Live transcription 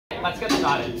right, let's get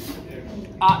started.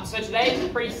 So today is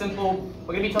pretty simple.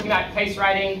 We're going to be talking about case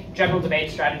writing, general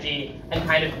debate strategy, and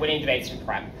kind of winning debates in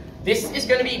prep. This is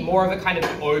going to be more of a kind of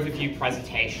overview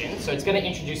presentation, so it's going to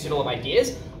introduce you to all of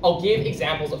ideas. I'll give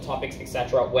examples of topics,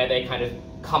 etc., where they kind of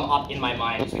come up in my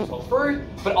mind as we talk through,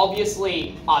 but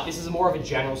obviously this is more of a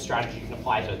general strategy you can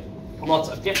apply to lots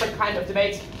of different kinds of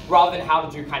debates rather than how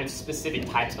to do kind of specific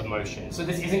types of motion. So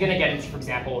this isn't going to get into, for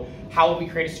example, how would we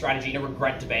create a strategy in a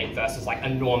regret debate versus like a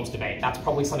norms debate. That's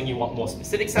probably something you want more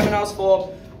specific seminars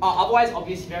for. Otherwise,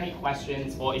 obviously, if you have any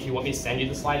questions or if you want me to send you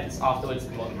the slides afterwards,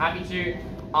 I'm more than happy to.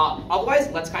 Otherwise,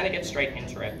 let's kind of get straight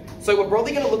into it. So we're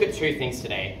broadly going to look at two things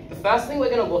today. The first thing we're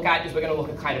going to look at is we're going to look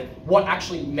at kind of what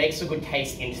actually makes a good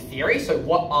case in theory. So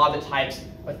what are the types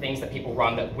of things that people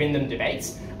run that win them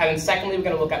debates? And then secondly, we're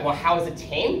going to look at, well, how as a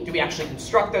team do we actually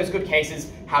construct those good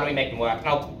cases? How do we make them work? And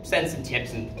I'll send some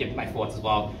tips and give my thoughts as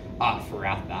well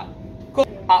throughout that. Cool.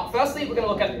 Firstly, we're going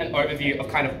to look at an overview of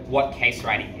kind of what case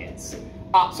writing is.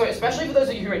 So especially for those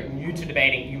of you who are new to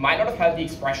debating, you might not have heard the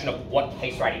expression of what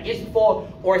case writing is before,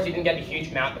 or if you didn't get a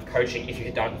huge amount of coaching if you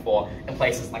had done it before in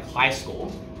places like high school.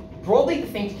 Broadly, the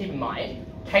thing to keep in mind,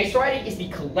 case writing is the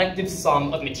collective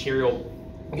sum of material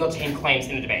your team claims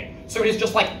in a debate. So it is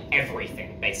just like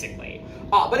everything, basically.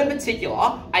 But in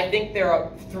particular, I think there are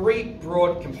three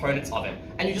broad components of it.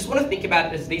 And you just want to think about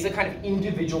it as these are kind of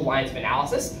individual lines of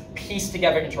analysis pieced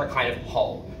together into a kind of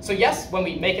whole. So yes, when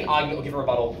we make an argument or give a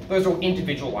rebuttal, those are all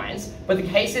individual lines, but the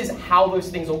case is how those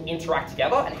things all interact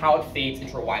together and how it feeds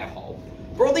into a wider whole.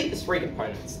 Broadly, there's three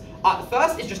components. The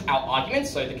first is just our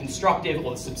arguments, so the constructive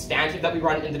or the substantive that we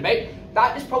run in the debate.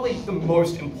 That is probably the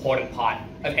most important part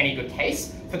of any good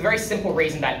case, for the very simple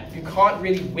reason that you can't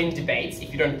really win debates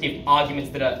if you don't give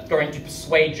arguments that are going to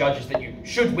persuade judges that you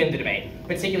should win the debate,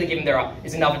 particularly given there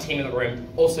is another team in the room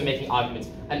also making arguments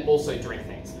and also doing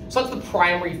things. So that's the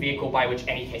primary vehicle by which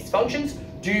any case functions.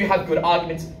 Do you have good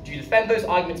arguments? Do you defend those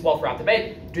arguments well throughout the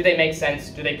debate? Do they make sense?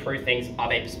 Do they prove things? Are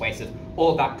they persuasive?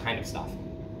 All of that kind of stuff.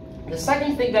 The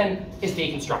second thing then is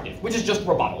deconstructive, which is just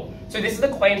rebuttal. So this is the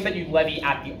claims that you levy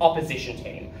at the opposition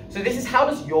team. So this is how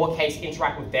does your case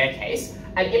interact with their case,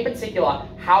 and in particular,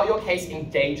 how your case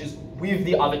engages with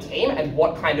the other team and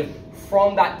what kind of,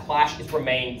 from that clash, is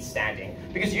remained standing.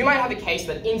 Because you might have a case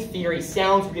that in theory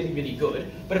sounds really, really good,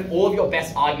 but if all of your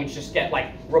best arguments just get like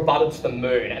rebutted to the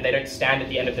moon and they don't stand at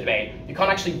the end of the debate, you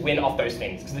can't actually win off those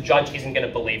things because the judge isn't going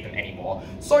to believe them anymore.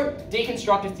 So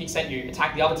deconstructive to the extent you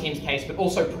attack the other team's case, but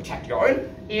also protect your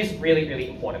own, is really, really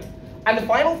important. And the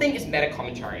final thing is meta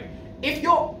commentary. If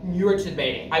you're newer to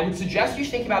debating, I would suggest you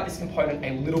think about this component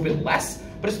a little bit less,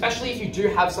 but especially if you do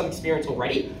have some experience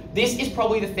already, this is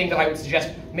probably the thing that I would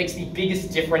suggest makes the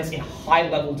biggest difference in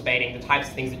high-level debating, the types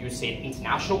of things that you would see in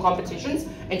international competitions,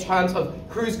 in terms of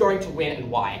who's going to win and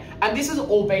why. And this is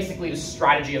all basically the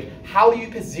strategy of how do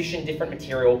you position different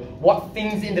material, what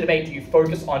things in the debate do you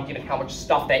focus on given how much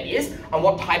stuff there is, and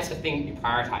what types of things you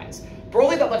prioritize.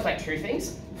 Broadly, that looks like two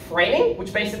things. Framing,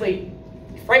 which basically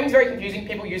framing is very confusing.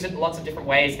 People use it in lots of different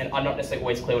ways, and I'm not necessarily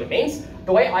always clear what it means.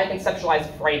 The way I conceptualize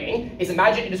framing is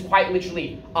imagine it is quite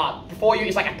literally, before you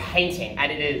is like a painting,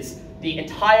 and it is the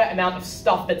entire amount of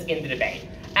stuff that's in the debate.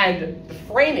 And the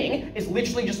framing is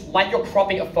literally just like you're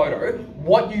cropping a photo,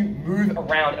 what you move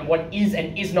around and what is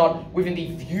and is not within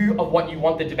the view of what you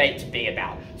want the debate to be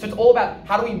about. So it's all about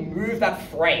how do we move that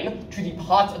frame to the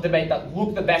parts of the debate that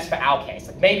look the best for our case.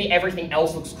 Like maybe everything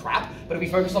else looks crap, but if we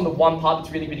focus on the one part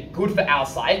that's really, really good for our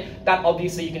side, that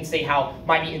obviously you can see how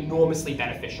might be enormously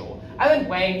beneficial. And then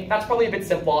weighing, that's probably a bit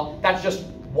simpler. That's just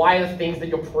why are the things that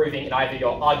you're proving in either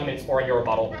your arguments or in your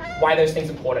rebuttal, why are those things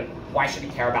important? Why should we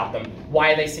care about them?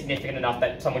 Why are they significant enough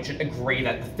that someone should agree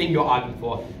that the thing you're arguing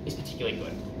for is particularly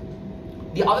good?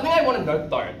 The other thing I want to note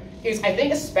though, is I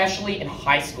think especially in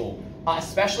high school,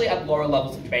 especially at lower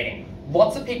levels of debating,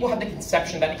 lots of people have the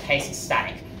conception that a case is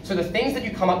static. So the things that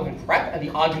you come up with in prep and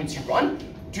the arguments you run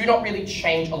do not really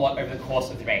change a lot over the course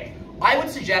of the debate. I would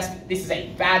suggest this is a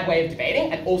bad way of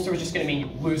debating and also is just going to mean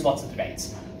you lose lots of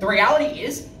debates. The reality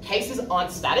is, cases aren't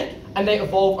static and they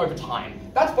evolve over time.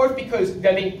 That's both because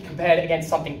they're being compared against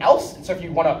something else, and so if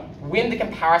you want to win the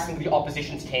comparison with the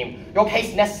opposition's team, your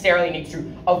case necessarily needs to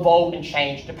evolve and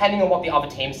change depending on what the other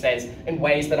team says in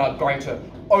ways that are going to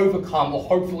overcome or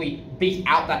hopefully beat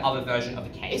out that other version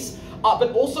of the case.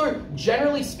 But also,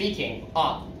 generally speaking,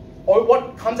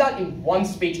 what comes out in one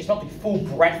speech is not the full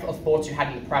breadth of thoughts you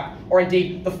had in the prep, or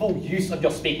indeed the full use of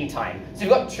your speaking time. So if you've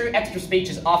got 2 extra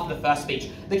speeches after the first speech,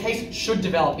 the case should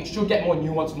develop, it should get more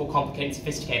nuanced, more complicated,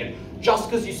 sophisticated, just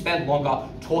because you spend longer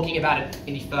talking about it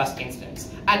in the first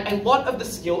instance. And a lot of the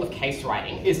skill of case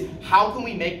writing is how can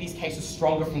we make these cases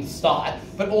stronger from the start,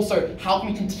 but also how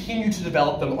can we continue to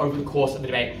develop them over the course of the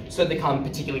debate so they become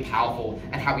particularly powerful,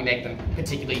 and how we make them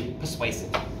particularly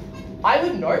persuasive. I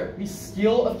would note the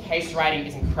skill of case writing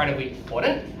is incredibly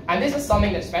important, and this is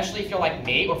something that, especially if you're like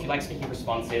me, or if you like speaking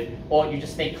responsive, or you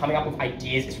just think coming up with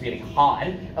ideas is really hard,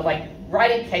 and like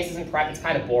writing cases in prep, it's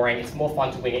kind of boring, it's more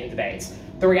fun to wing it in debates.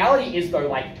 The reality is though,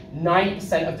 like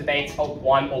 90% of debates are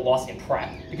won or lost in prep,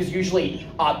 because usually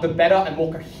the better and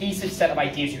more cohesive set of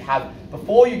ideas you have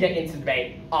before you get into the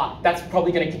debate, that's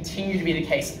probably going to continue to be the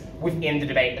case within the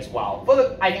debate as well. For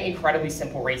the, I think, incredibly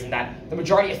simple reason that the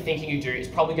majority of thinking you do is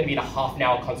probably going to be in a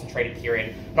half-an-hour concentrated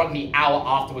period, not in the hour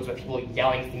afterwards where people are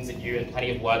yelling things at you and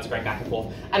plenty of words are going back and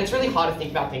forth. And it's really hard to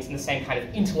think about things in the same kind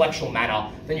of intellectual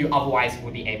manner than you otherwise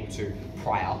would be able to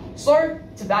prior. So,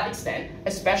 to that extent,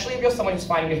 especially if you're someone who's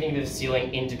finding you're hitting a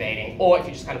ceiling in debating, or if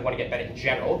you just kind of want to get better in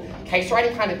general, case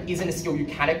writing kind of isn't a skill you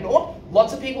can ignore.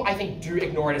 Lots of people, I think, do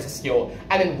ignore it as a skill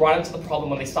and then run into the problem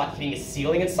when they start hitting a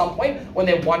ceiling at some point, when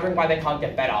they're wondering why they can't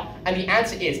get better. And the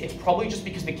answer is, it's probably just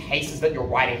because the cases that you're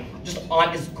writing just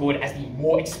aren't as good as the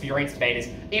more experienced debaters.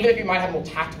 Even if you might have more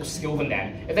tactical skill than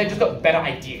them, if they've just got better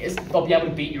ideas, they'll be able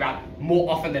to beat you out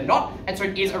more often than not. And so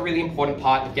it is a really important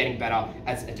part of getting better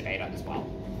as a debater as well.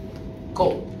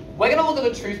 Cool. We're going to look at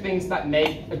the 2 things that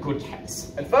make a good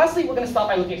case. And firstly, we're going to start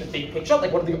by looking at the big picture,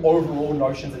 like what are the overall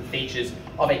notions and features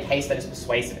of a case that is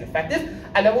persuasive and effective.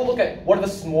 And then we'll look at what are the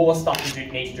smaller stuff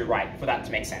you need to do right for that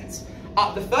to make sense.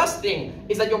 The first thing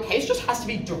is that your case just has to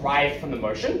be derived from the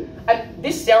motion. And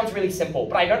this sounds really simple,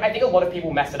 but I think a lot of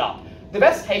people mess it up. The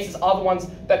best cases are the ones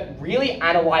that really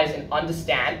analyze and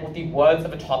understand what the words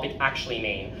of a topic actually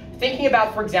mean. Thinking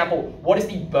about, for example, what is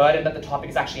the burden that the topic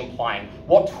is actually implying?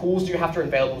 What tools do you have to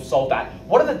available to solve that?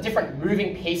 What are the different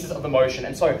moving pieces of the motion?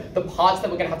 And so the parts that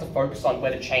we're going to have to focus on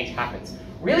where the change happens.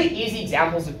 Really easy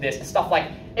examples of this are stuff like,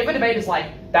 if a debate is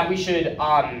like that we should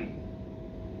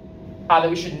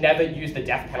never use the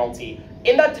death penalty.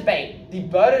 In that debate, the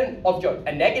burden of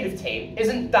a negative team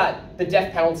isn't that the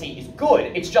death penalty is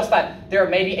good, it's just that there are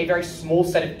maybe a very small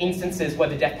set of instances where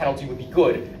the death penalty would be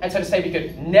good. And so to say we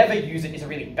could never use it is a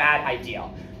really bad idea.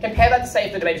 Compare that to say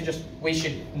if the debate is just, we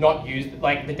should not use,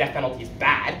 like the death penalty is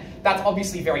bad. That's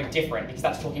obviously very different because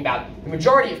that's talking about the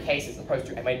majority of cases as opposed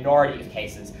to a minority of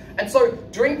cases. And so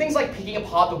doing things like picking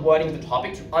apart the wording of the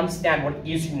topic to understand what it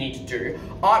is you need to do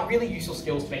are really useful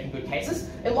skills to making good cases,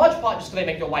 in large part just because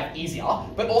they make your life easier,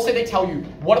 but also they tell you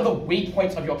what are the weak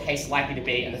points of your case likely to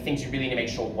be and the things you really need to make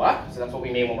sure work. So that's what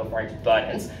we mean when we're referring to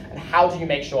burdens, and how do you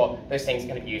make sure those things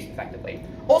can be used effectively.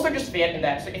 Also just fear in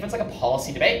there, so if it's like a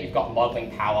policy debate, you've got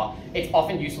modeling power, it's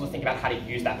often useful to think about how to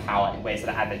use that power in ways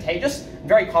that are advantageous.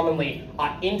 Very commonly,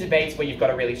 in debates where you've got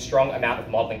a really strong amount of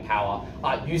modeling power,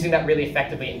 using that really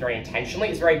effectively and very intentionally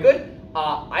is very good.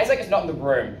 Isaac is not in the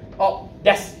room. Oh,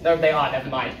 yes, no, they are, never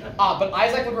mind. But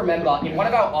Isaac would remember, in one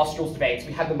of our Australs debates,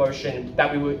 we had the motion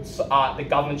that the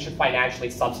government should financially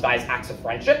subsidize acts of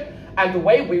friendship. And the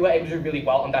way we were able to do really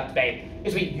well on that debate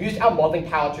is we used our modeling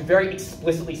power to very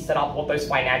explicitly set up what those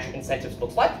financial incentives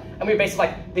looks like. And we were basically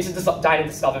like, this is Dine and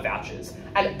Discover vouchers.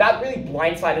 And that really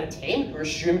blindsided a team who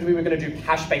assumed we were going to do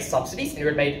cash-based subsidies and who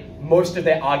had made most of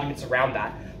their arguments around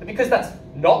that. But because that's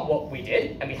not what we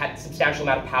did, and we had a substantial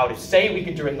amount of power to say we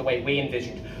could do it in the way we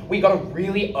envisioned, we got a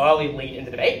really early lead in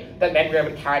the debate that meant we were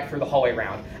able to carry it through the whole way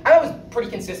around. And that was pretty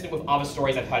consistent with other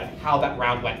stories I've heard of how that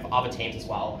round went for other teams as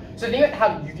well. So thinking about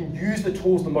how you can use the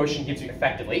tools the motion gives you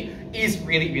effectively is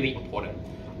really, really important.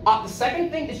 The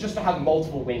second thing is just to have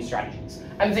multiple win strategies.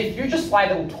 And there's a future slide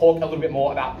that will talk a little bit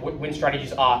more about what win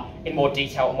strategies are in more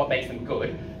detail and what makes them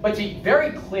good. But to be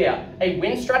very clear, a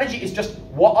win strategy is just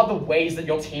what are the ways that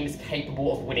your team is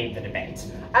capable of winning the debate.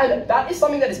 And that is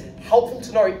something that is helpful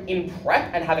to know in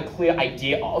prep and have a clear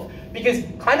idea of, because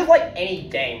kind of like any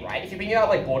game, right? If you're thinking about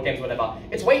like board games or whatever,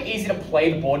 it's way easier to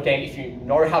play the board game if you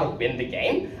know how to win the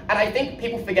game. And I think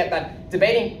people forget that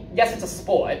debating, yes, it's a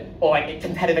sport, or like a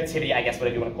competitive activity, I guess,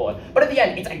 whatever you want to call it. But at the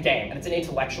end, it's a game, and it's an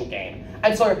intellectual game.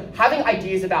 And so having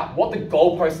ideas about what the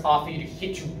goalposts are for you to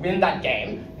hit to win that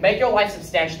game make your life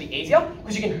substantially easier,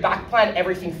 because you can back plan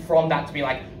everything from that to be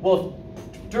like, well,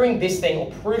 if doing this thing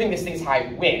or proving this thing is how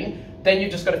I win, then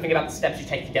you've just got to think about the steps you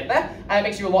take to get there, and it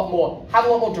makes you have a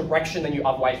lot more direction than you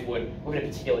otherwise would with a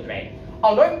particular debate.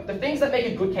 I'll note the things that make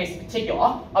a good case in particular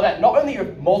are that not only you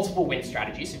have multiple win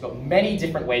strategies, you've got many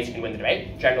different ways you can win the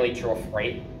debate, generally 2 or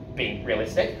 3 being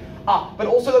realistic, but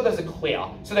also that those are clear.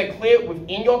 So they're clear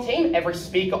within your team, every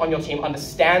speaker on your team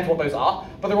understands what those are,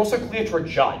 but they're also clear to a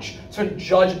judge. So a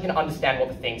judge can understand what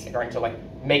the things are going to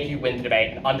make you win the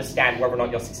debate and understand whether or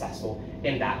not you're successful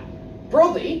in that.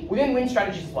 Broadly, within win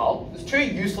strategies as well, there's two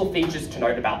useful features to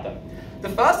note about them. The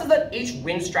first is that each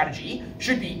win strategy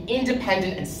should be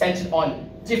independent and centered on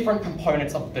different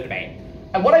components of the debate.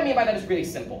 And what I mean by that is really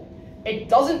simple. It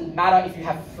doesn't matter if you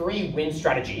have 3 win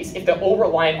strategies if they're all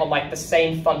reliant on the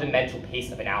same fundamental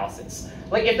piece of analysis.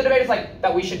 If the debate is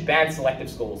that we should ban selective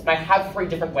schools, and I have 3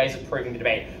 different ways of proving the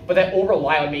debate, but they all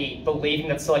rely on me believing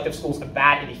that selective schools are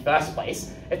bad in the first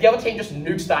place, if the other team just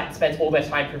nukes that and spends all their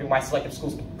time proving why selective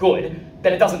schools are good,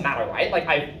 then it doesn't matter, right?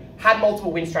 I've had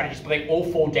multiple win strategies, but they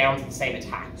all fall down to the same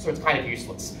attack, so it's kind of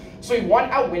useless. So we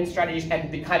want our win strategies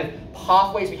and the kind of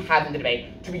pathways we have in the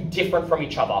debate to be different from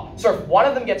each other. So if one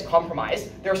of them gets compromised,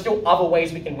 there are still other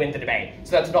ways we can win the debate.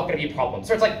 So that's not going to be a problem.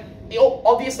 So it's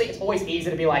obviously it's always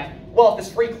easy to be well, if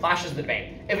there's 3 clashes in the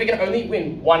debate, if we can only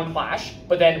win 1 clash,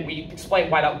 but then we explain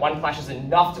why that 1 clash is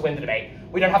enough to win the debate,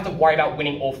 we don't have to worry about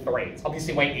winning all 3. It's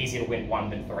obviously way easier to win 1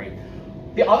 than 3.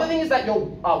 The other thing is that your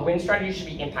win strategy should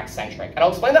be impact-centric. And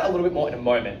I'll explain that a little bit more in a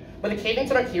moment. But the key thing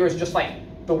to note here is just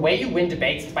the way you win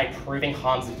debates is by proving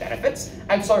harms and benefits.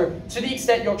 And so to the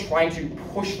extent you're trying to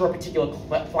push for a particular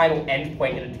final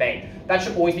endpoint in a debate, that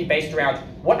should always be based around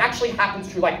what actually happens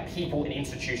to people in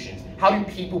institutions. How do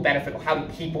people benefit, or how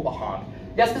do people are harmed?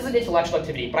 Yes, this is an intellectual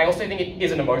activity, but I also think it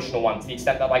is an emotional one to the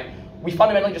extent that we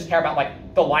fundamentally just care about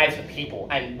the lives of people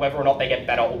and whether or not they get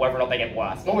better or whether or not they get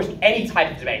worse. And almost any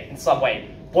type of debate in some way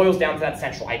boils down to that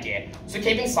central idea. So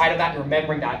keeping sight of that and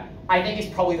remembering that, I think, is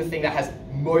probably the thing that has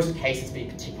most cases be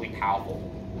particularly powerful.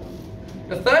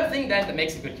 The third thing then that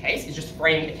makes a good case is just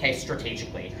framing the case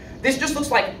strategically. This just looks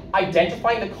like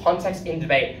identifying the context in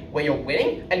debate where you're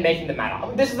winning and making them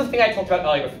matter. This is the thing I talked about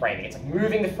earlier with framing. It's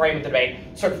moving the frame of the debate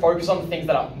so it focuses on the things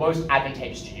that are most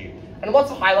advantageous to you. And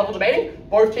lots of high-level debating,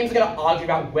 both teams are going to argue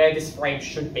about where this frame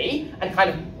should be, and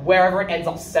kind of wherever it ends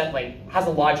up settling has a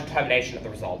large determination of the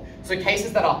result. So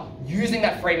cases that are using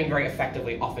that framing very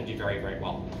effectively often do very, very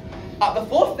well. The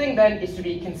fourth thing then is to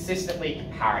be consistently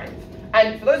comparative.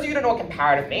 And for those of you who don't know what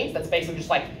comparative means, that's basically just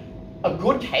a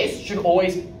good case should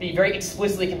always be very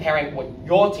explicitly comparing what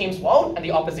your team's world and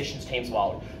the opposition's team's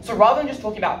world. So rather than just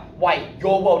talking about why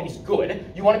your world is good,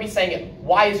 you want to be saying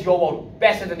why is your world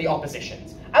better than the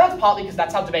opposition's? And that's partly because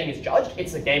that's how debating is judged.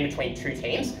 It's a game between 2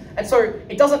 teams. And so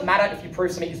it doesn't matter if you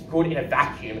prove something is good in a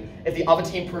vacuum, if the other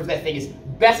team proves their thing is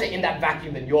better in that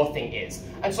vacuum than your thing is.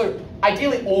 And so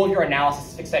ideally all of your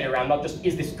analysis is fixated around not just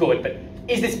is this good, but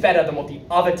is this better than what the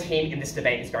other team in this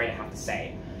debate is going to have to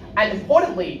say. And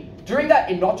importantly, doing that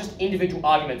in not just individual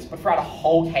arguments, but throughout a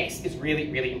whole case is really,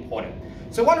 really important.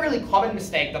 So one really common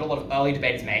mistake that a lot of early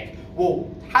debaters make will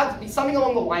have something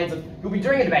along the lines of, you'll be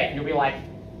doing a debate and you'll be like,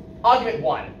 Argument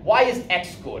 1, why is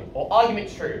X good? Or argument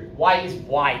 2, why is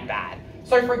Y bad?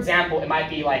 So for example, it might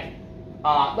be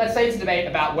let's say it's a debate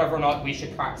about whether or not we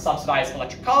should subsidize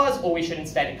electric cars or we should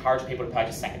instead encourage people to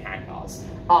purchase second-hand cars.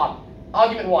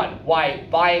 Argument 1, why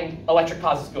buying electric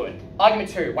cars is good. Argument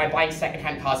 2, why buying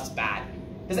second-hand cars is bad.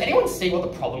 Does anyone see what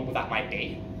the problem with that might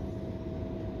be?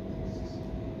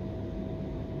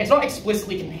 It's not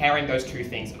explicitly comparing those 2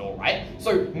 things at all, right?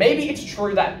 So maybe it's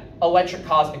true that electric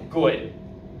cars are good,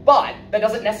 but that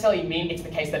doesn't necessarily mean it's the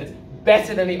case that it's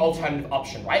better than the alternative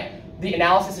option, right? The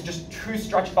analysis is just too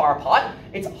stretched far apart.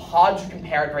 It's hard to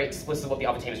compare it very explicitly what the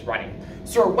other team is running.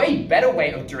 So a way better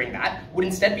way of doing that would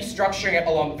instead be structuring it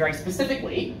along very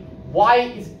specifically, why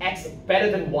is X better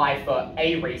than Y for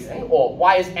A reason, or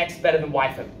why is X better than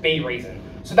Y for B reason?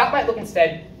 So that might look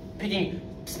instead picking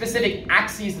specific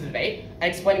axes of the debate and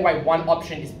explaining why one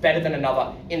option is better than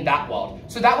another in that world.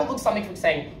 So that would look something from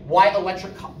saying why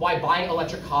buying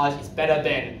electric cars is better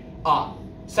than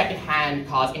second-hand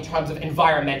cars in terms of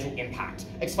environmental impact,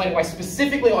 explaining why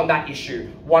specifically on that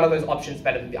issue one of those options is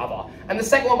better than the other. And the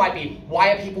second one might be,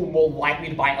 why are people more likely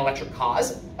to buy electric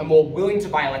cars and more willing to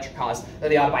buy electric cars than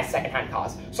they are to buy second-hand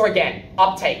cars? So again,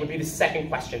 uptake would be the second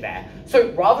question there.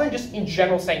 So rather than just in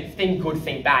general saying thing good,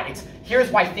 thing bad, it's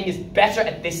here's why thing is better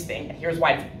at this thing and here's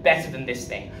why it's better than this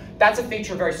thing. That's a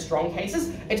feature of very strong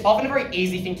cases. It's often a very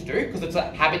easy thing to do because it's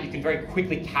a habit you can very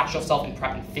quickly catch yourself in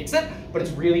prep and fix it, but it's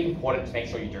really important to make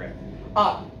sure you do it.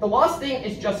 The last thing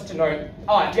is just to note,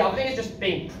 the other thing is just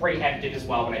being preemptive as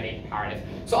well when I mean comparative.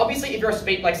 So obviously if you're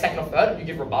a second or third, you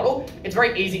give rebuttal, it's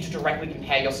very easy to directly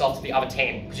compare yourself to the other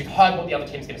team because you've heard what the other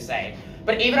team's going to say.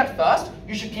 But even at first,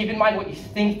 you should keep in mind what you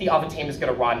think the other team is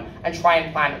going to run and try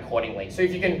and plan accordingly. So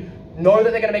if you can know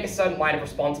that they're going to make a certain line of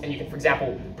response and you can, for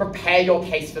example, prepare your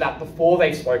case for that before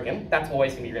they've spoken, that's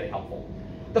always going to be really helpful.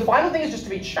 The final thing is just to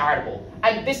be charitable.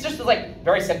 And this just is like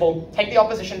very simple. Take the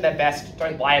opposition to their best.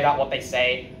 Don't lie about what they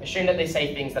say. Assume that they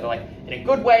say things that are like in a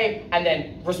good way, and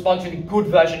then respond to the good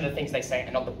version of the things they say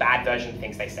and not the bad version of the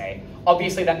things they say.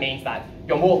 Obviously, that means that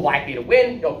you're more likely to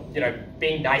win. You're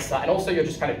being nicer, and also you're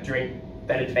just kind of doing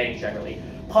better debating generally.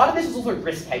 Part of this is also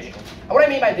risk hedging. And what I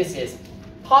mean by this is,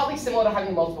 partly similar to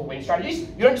having multiple win strategies,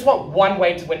 you don't just want one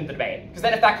way to win the debate, because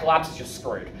then if that collapses, you're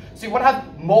screwed. So you want to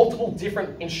have multiple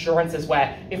different insurances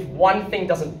where if one thing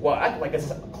doesn't work, like there's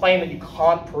a claim that you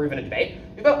can't prove in a debate,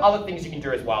 you've got other things you can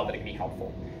do as well that can be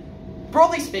helpful.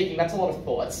 Broadly speaking, that's a lot of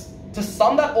thoughts. To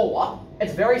sum that all up,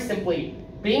 it's very simply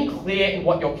being clear in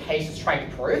what your case is trying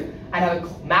to prove and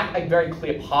have map a very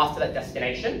clear path to that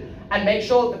destination, and make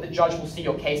sure that the judge will see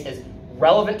your case as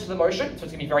relevant to the motion, so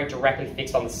it's going to be very directly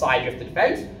fixed on the side you have to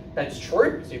defend. That's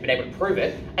true, so you've been able to prove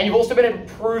it, and you've also been able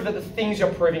to prove that the things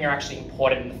you're proving are actually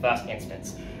important in the first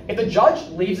instance. If the judge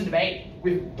leaves a debate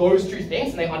with those two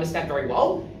things and they understand very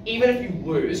well, even if you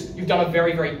lose, you've done a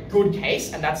very, very good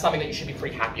case, and that's something that you should be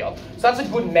pretty happy of. So that's a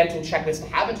good mental checklist to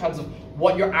have in terms of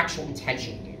what your actual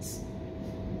intention is.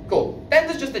 Cool. Then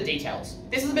there's just the details.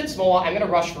 This is a bit smaller. I'm going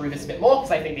to rush through this a bit more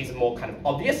because I think these are more kind of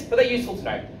obvious, but they're useful to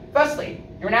know. Firstly,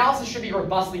 your analysis should be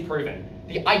robustly proven.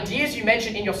 The ideas you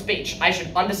mention in your speech, I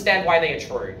should understand why they are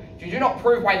true. If you do not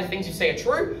prove why the things you say are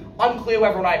true, unclear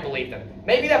whether or not I believe them.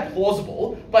 Maybe they're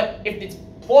plausible, but if it's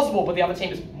plausible but the other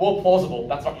team is more plausible,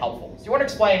 that's not helpful. So you want to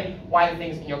explain why the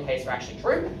things in your case are actually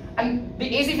true. And the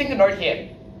easy thing to note here,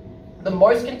 the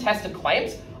most contested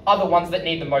claims are the ones that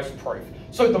need the most proof.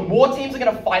 So the more teams are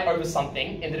going to fight over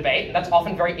something in the debate, and that's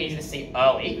often very easy to see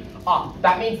early,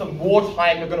 that means the more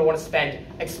time you're going to want to spend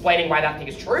explaining why that thing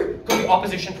is true, because the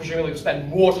opposition presumably will spend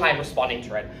more time responding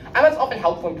to it. And that's often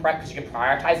helpful in prep because you can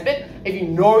prioritize a bit. If you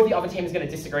know the other team is going to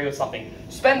disagree with something,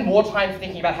 spend more time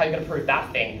thinking about how you're going to prove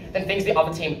that thing than things the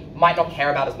other team might not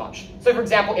care about as much. So for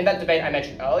example, in that debate I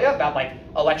mentioned earlier about like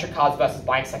electric cars versus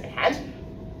buying secondhand,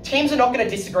 teams are not going to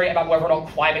disagree about whether or not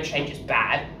climate change is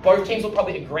bad. Both teams will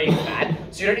probably agree it's bad.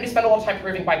 So you don't need to spend a lot of time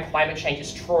proving why climate change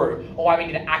is true or why we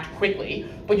need to act quickly.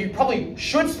 But you probably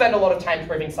should spend a lot of time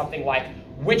proving something like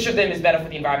which of them is better for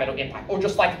the environmental impact, or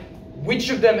just like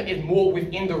which of them is more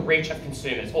within the reach of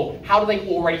consumers, or how do they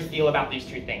already feel about these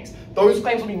two things. Those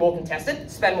claims will be more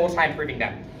contested. Spend more time proving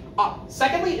them.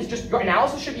 Secondly, is just your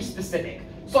analysis should be specific.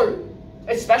 So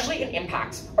especially in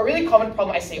impacts, a really common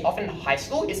problem I see often in high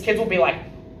school is kids will be like,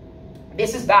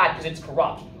 this is bad because it's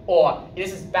corrupt, or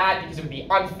this is bad because it would be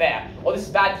unfair, or this is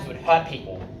bad because it would hurt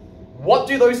people. What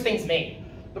do those things mean?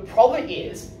 The problem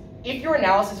is, if your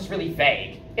analysis is really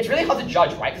vague, it's really hard to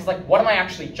judge, right? Because like, what am I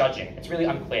actually judging? It's really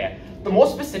unclear. The more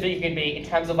specific you can be in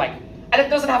terms of like, and it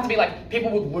doesn't have to be like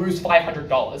people would lose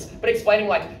 $500, but explaining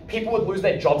like people would lose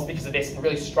their jobs because of this and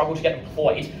really struggle to get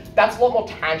employed, that's a lot more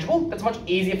tangible. That's much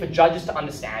easier for judges to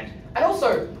understand. And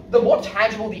also, the more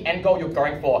tangible the end goal you're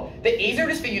going for, the easier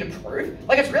it is for you to prove.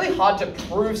 Like, it's really hard to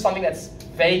prove something that's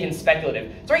vague and speculative.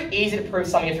 It's very easy to prove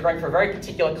something if you're going for a very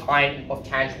particular kind of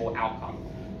tangible outcome.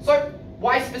 So,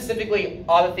 why specifically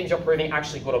are the things you're proving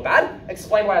actually good or bad?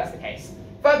 Explain why that's the case.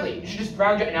 Thirdly, you should just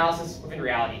ground your analysis within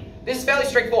reality. This is fairly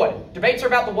straightforward. Debates are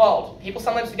about the world. People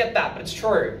sometimes forget that, but it's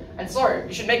true. And so,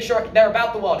 you should make sure they're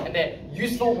about the world and they're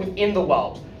useful within the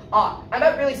world. And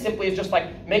that really simply is just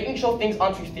like making sure things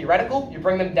aren't too theoretical, you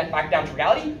bring them back down to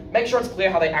reality, make sure it's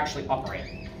clear how they actually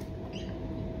operate.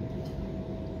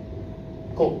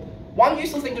 Cool. One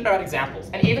useful thing to know about examples,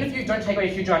 and even if you don't take away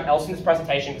a huge amount else in this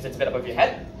presentation because it's a bit above your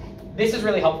head, this is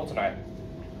really helpful to know.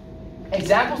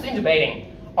 Examples in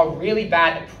debating are really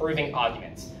bad at proving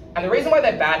arguments. And the reason why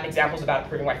they're bad examples about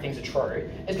proving why things are true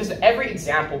is because for every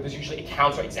example, there's usually a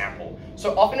counterexample.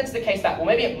 So often it's the case that, well,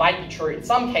 maybe it might be true in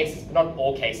some cases, but not in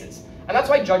all cases. And that's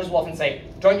why judges will often say,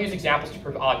 don't use examples to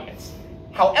prove arguments.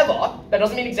 However, that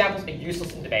doesn't mean examples are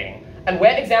useless in debating. And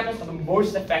where examples are the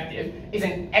most effective is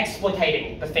in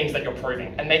explicating the things that you're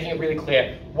proving and making it really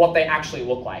clear what they actually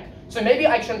look like. So maybe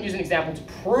I shouldn't use an example to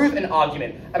prove an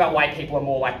argument about why people are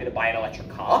more likely to buy an electric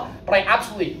car, but I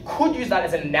absolutely could use that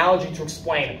as an analogy to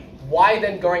explain why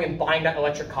then going and buying that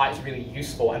electric car is really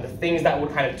useful and the things that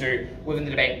would kind of do within the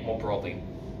debate more broadly.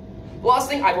 The last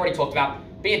thing I've already talked about,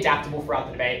 be adaptable throughout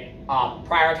the debate,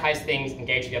 prioritize things,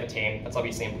 engage with the other team. That's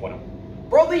obviously important.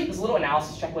 Broadly, there's a little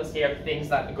analysis checklist here of things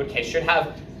that a good case should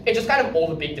have. It's just kind of all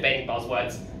the big debating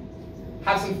buzzwords.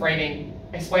 Have some framing,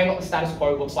 explain what the status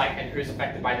quo looks like and who's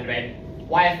affected by the debate.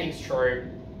 Why are things true?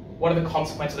 What are the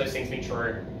consequences of those things being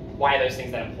true? Why are those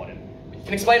things that important? You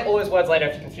can explain all those words later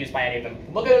if you're confused by any of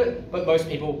them. Look at it, but most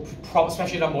people,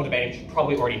 especially if they're more debating, should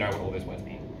probably already know what all those words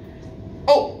mean.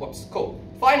 Oh, whoops, cool.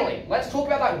 Finally, let's talk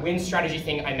about that win strategy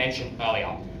thing I mentioned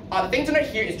earlier. The thing to note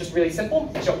here is just really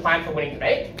simple. It's your plan for winning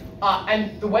debate.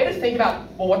 And the way to think about,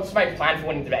 well, what's my plan for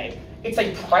winning debate? It's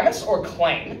a premise or a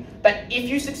claim that if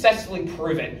you successfully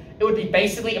prove it, it would be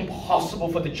basically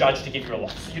impossible for the judge to give you a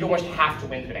loss. You'd almost have to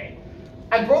win the debate.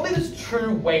 And broadly, there's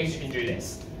two ways you can do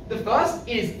this. The first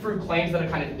is through claims that are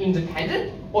kind of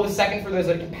independent, or the second through those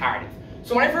that are comparative.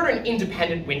 So when I refer to an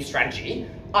independent win strategy,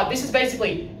 this is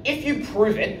basically, if you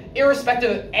prove it,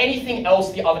 irrespective of anything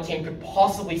else the other team could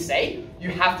possibly say, you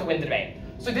have to win the debate.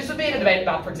 So this would be in a debate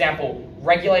about, for example,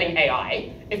 regulating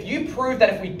AI. If you prove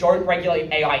that if we don't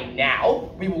regulate AI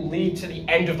now, we will lead to the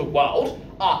end of the world,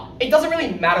 it doesn't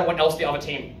really matter what else the other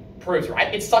team proves,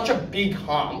 right? It's such a big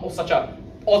harm, or such a,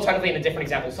 alternatively in a different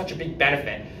example, such a big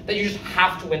benefit, that you just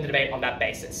have to win the debate on that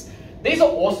basis. These are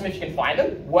awesome if you can find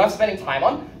them, worth spending time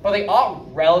on, but they are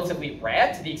relatively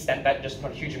rare to the extent that just not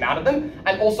a huge amount of them,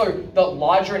 and also the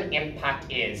larger an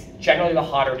impact is, generally the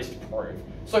harder it is to prove.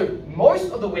 So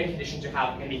most of the win conditions you have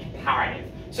are going to be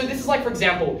comparative. So this is like, for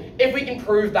example, if we can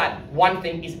prove that one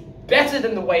thing is better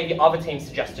than the way the other team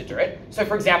suggests to do it. So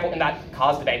for example, in that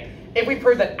cars debate, if we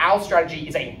prove that our strategy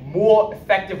is a more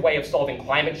effective way of solving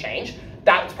climate change,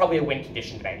 that's probably a win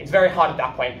condition debate. It's very hard at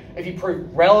that point. If you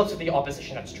prove relative to the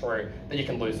opposition that's true, then you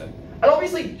can lose them. And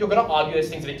obviously, you're going to argue those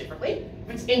things a bit differently.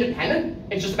 If it's independent,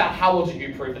 it's just about how well do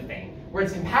you prove the thing. Where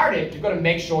it's comparative, you've got to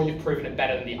make sure you've proven it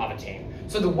better than the other team.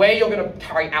 So the way you're going to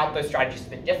carry out those strategies is a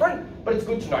bit different, but it's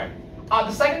good to know.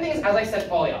 The second thing is, as I said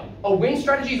earlier, a win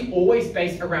strategy is always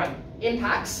based around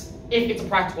impacts if it's a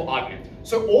practical argument.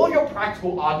 So all of your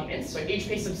practical arguments, so each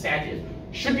piece of substantive,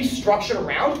 should be structured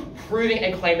around proving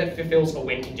a claim that fulfills a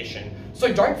win condition.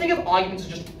 So don't think of arguments as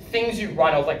just things you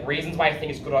run of, like reasons why a thing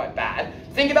is good or bad.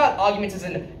 Think about arguments as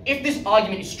in, if this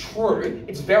argument is true,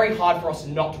 it's very hard for us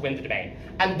not to win the debate.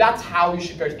 And that's how you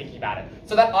should go thinking about it.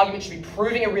 So that argument should be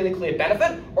proving a really clear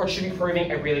benefit, or it should be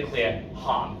proving a really clear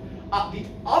harm. The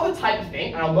other type of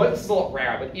thing, and I know this is a lot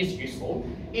rarer, but is useful,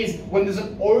 is when there's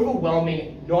an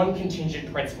overwhelming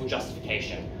non-contingent principle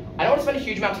justification. I don't want to spend a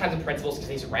huge amount of time on principles because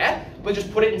these are rare, but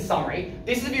just put it in summary.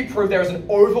 This is if you prove there is an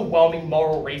overwhelming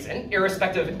moral reason,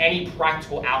 irrespective of any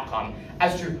practical outcome,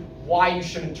 as to why you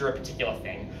shouldn't do a particular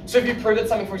thing. So if you prove that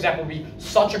something, for example, would be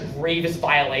such a grievous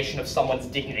violation of someone's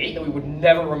dignity that we would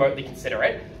never remotely consider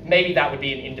it, maybe that would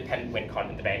be an independent win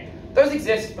content debate. Those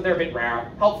exist, but they're a bit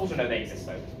rarer. Helpful to know they exist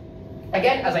though.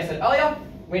 Again, as I said earlier,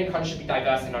 win con should be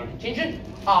diverse and non-contingent.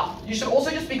 You should also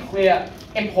just be clear,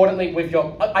 importantly, with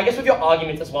your, with your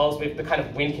arguments as well as with the kind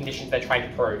of win conditions they're trying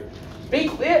to prove. Be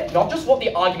clear not just what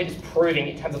the argument is proving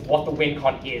in terms of what the win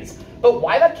con is, but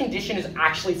why that condition is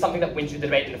actually something that wins you the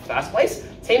debate in the first place.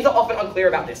 Teams are often unclear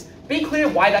about this. Be clear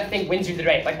why that thing wins you the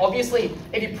debate. Like obviously,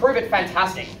 if you prove it,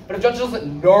 fantastic, but if judge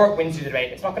doesn't know it wins you the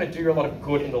debate, it's not going to do you a lot of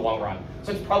good in the long run.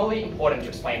 So it's probably important to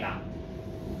explain that.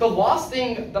 The last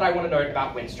thing that I want to note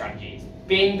about win strategies,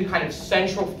 being the kind of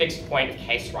central fixed point of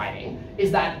case writing,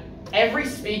 is that every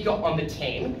speaker on the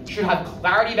team should have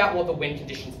clarity about what the win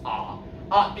conditions are.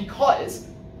 Because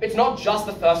it's not just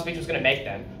the first speaker who's going to make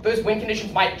them. Those win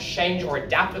conditions might change or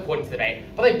adapt according to the debate,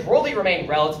 but they broadly remain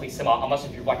relatively similar unless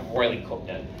if you've like royally cooked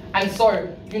it. And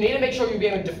so you need to make sure you'll be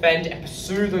able to defend and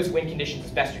pursue those win conditions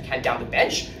as best you can down the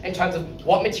bench in terms of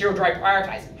what material do I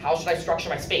prioritize, how should I structure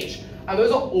my speech. And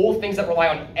those are all things that rely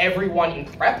on everyone in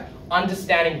prep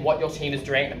understanding what your team is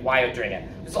doing and why you're doing it.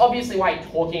 It's obviously why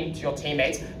talking to your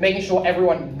teammates, making sure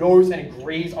everyone knows and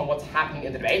agrees on what's happening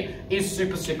in the debate is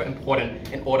super, super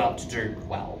important in order to do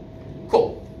well.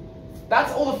 Cool.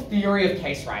 That's all the theory of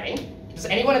case writing. Does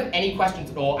anyone have any questions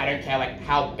at all? I don't care like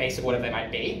how basic or whatever they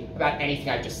might be about anything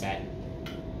I've just said.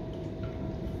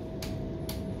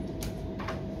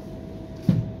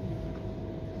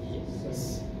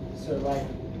 Yes. So like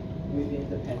with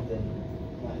independent,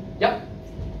 like yep.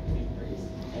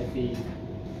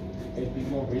 It'd be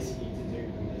more risky to do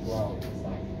them as well, because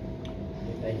like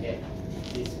if they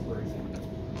get disproven,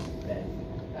 then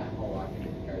that whole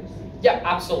argument goes. Yeah,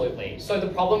 absolutely. So the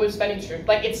problem with spending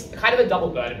it's kind of a double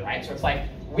burden, right? So it's like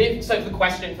so the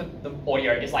question for the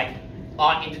audio is like,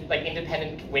 are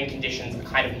independent win conditions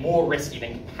kind of more risky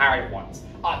than comparative ones?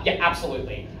 Yeah,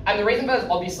 absolutely. And the reason for that is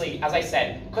obviously, as I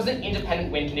said, because an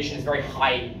independent win condition is very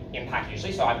high impact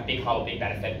usually, so I have a big harm or big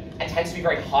benefit, and tends to be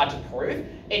very hard to prove.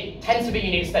 It tends to be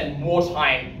you need to spend more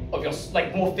time of your,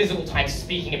 more physical time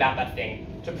speaking about that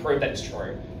thing to prove that it's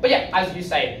true. But yeah, as you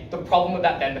say, the problem with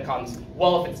that then becomes,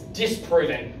 well, if it's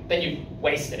disproven, then you've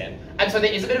wasted it. And so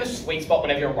there is a bit of a sweet spot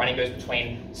whenever you're running goes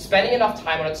between spending enough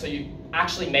time on it so you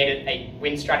actually made it a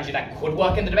win strategy that could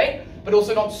work in the debate, but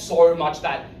also not so much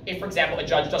that if, for example, a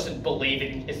judge doesn't believe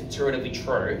it is intuitively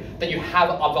true, then you have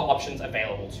other options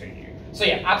available to you. So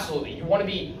yeah, absolutely. You want to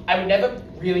be, I would never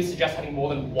really suggest having more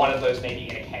than one of those maybe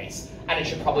in a case, and it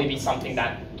should probably be something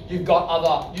that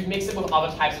you've mixed it with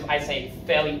other types of, I'd say,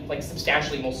 fairly, like,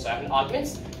 substantially more certain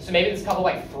arguments. So maybe there's a couple,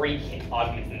 like, 3 key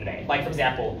arguments in the debate. Like, for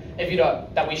example, if you know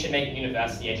that we should make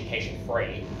university education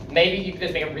free, maybe you could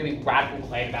just make a really radical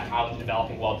claim about how in the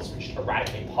developing world this would just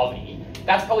eradicate poverty.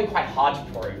 That's probably quite hard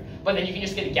to prove, but then you can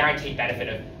just get a guaranteed benefit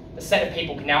of a set of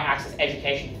people can now access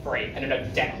education for free and no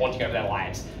debt haunting over their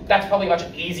lives. That's probably much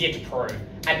easier to prove,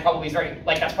 and probably is very,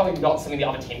 like, that's probably not something the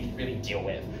other team can really deal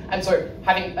with. And so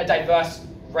having a diverse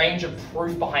range of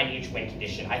proof behind each win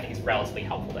condition, I think, is relatively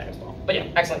helpful there as well. But yeah,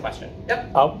 excellent question.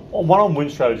 Yep. One on win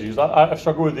strategies, I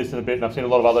struggle with this in a bit, and I've seen a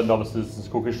lot of other novices in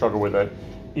school who struggle with it,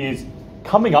 is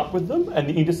coming up with them and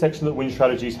the intersection that win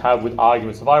strategies have with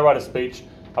arguments. If I write a speech,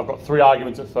 I've got 3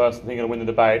 arguments at first, I think I'm going to win the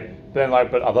debate. Then,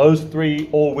 like, but are those 3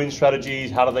 all win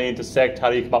strategies? How do they intersect? How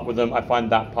do you come up with them? I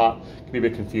find that part can be a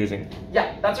bit confusing.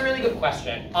 Yeah, that's a really good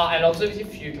question. And also there's a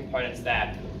few components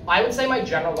there. I would say my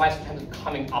general advice in terms of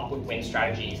coming up with win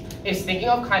strategies is thinking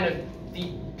of kind of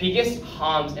the biggest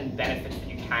harms and benefits that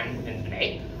you can within the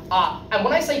debate. And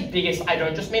when I say biggest, I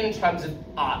don't just mean in terms of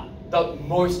the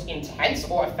most intense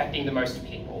or affecting the most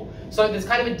people. So there's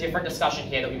kind of a different discussion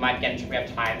here that we might get into if we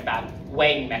have time about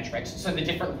weighing metrics, so the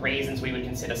different reasons we would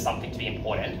consider something to be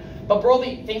important. But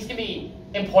broadly, things can be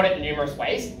important in numerous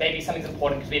ways. Maybe something's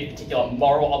important because we have a particular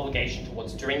moral obligation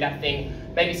towards doing that thing.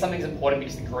 Maybe something's important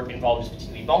because the group involved is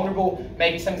particularly vulnerable.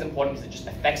 Maybe something's important because it just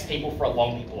affects people for a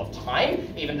long period of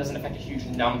time, even doesn't affect a huge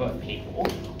number of people.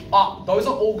 Those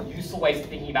are all useful ways of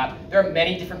thinking about. There are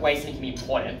many different ways that it can be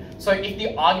important. So if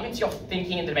the arguments you're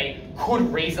thinking in the debate could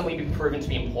reasonably be proven to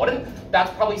be important,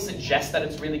 that probably suggests that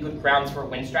it's really good grounds for a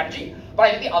win strategy. But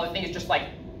I think the other thing is just, like,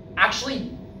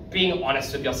 actually being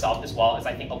honest with yourself as well as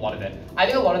I think a lot of it. I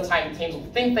think a lot of time teams will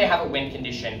think they have a win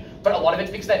condition, but a lot of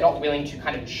it's because they're not willing to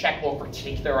kind of check or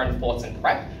critique their own thoughts and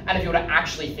prep. And if you were to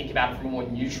actually think about it from a more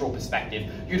neutral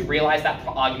perspective, you'd realize that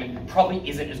argument probably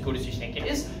isn't as good as you think it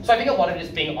is. So I think a lot of it is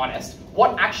being honest.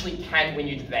 What actually can win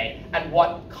you debate and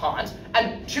what can't.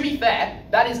 And to be fair,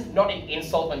 that is not an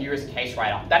insult on you as a case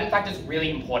writer. That in fact is really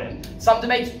important. Some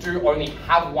debates do only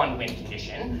have one win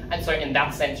condition. And so in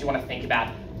that sense, you want to think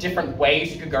about different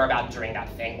ways you could go about doing that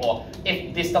thing, or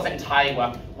if this doesn't entirely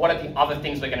work, what are the other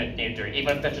things we're going to need to do,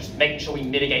 even if they're just making sure we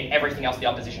mitigate everything else the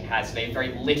opposition has so they have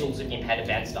very little to impede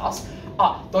against us.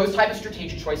 Those type of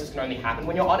strategic choices can only happen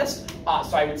when you're honest,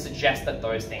 so I would suggest that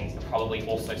those things are probably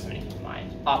also something to keep in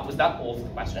mind. Was that all for the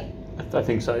question? I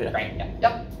think so, yeah. Great, yeah.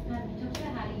 Yep. You talked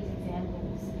about how to use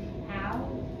examples. How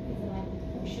is it like,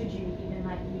 or should you even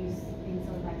like use things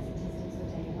sort of like statistics or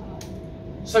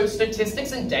data? So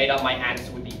statistics and data, my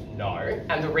answer would be no.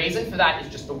 And the reason for that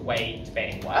is just the way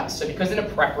debating works. So because in a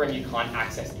prep room you can't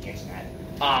access the internet,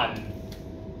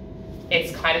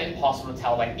 it's kind of impossible to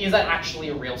tell, like, is that actually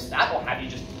a real stat or have you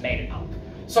just made it up?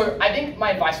 So I think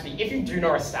my advice would be, if you do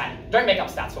know a stat, don't make up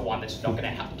stats for one, that's just not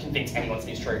going to convince anyone that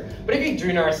it's true. But if you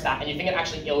do know a stat and you think it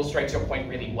actually illustrates your point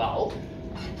really well,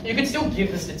 you can still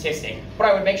give the statistic, but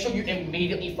I would make sure you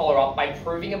immediately follow up by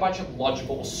proving a bunch of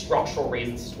logical or structural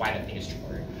reasons as to why that thing is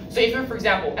true. So if you're, for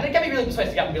example, and it can be really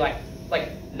persuasive to be like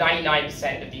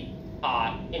 99% of the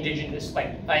indigenous,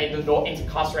 like the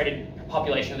incarcerated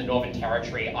population of the Northern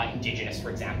Territory are indigenous, for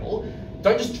example.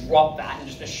 Don't just drop that and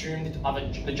just assume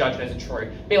that the judge knows it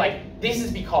true. Be like, this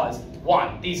is because,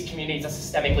 one, these communities are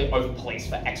systemically over-policed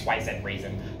for XYZ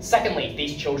reason. Secondly,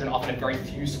 these children often have very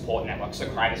few support networks, so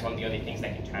crime is one of the only things they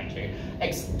can turn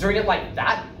to. Doing it like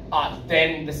that,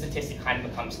 then the statistic kind of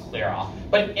becomes clearer.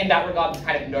 But in that regard, there's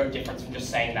kind of no difference from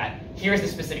just saying that here is the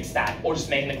specific stat, or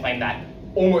just making the claim that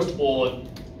almost all of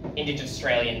Indigenous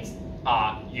Australians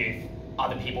youth are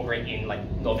the people who are in like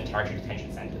Northern Territory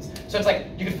detention centres. So it's like,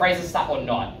 you could phrase a stat or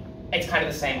not. It's kind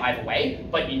of the same either way,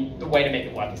 but the way to make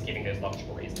it work is giving those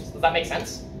logical reasons. Does that make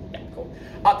sense? Yeah, cool.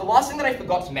 The last thing that I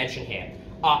forgot to mention here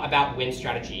about win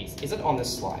strategies, is it on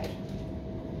this slide?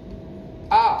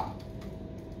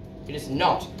 It is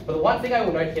not. But the one thing I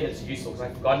will note here that's useful, because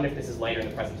I've forgotten if this is later in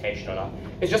the presentation or not,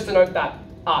 is just to note that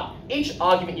each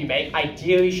argument you make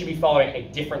ideally should be following a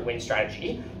different win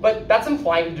strategy, but that's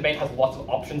implying the debate has lots of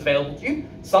options available to you.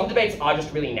 Some debates are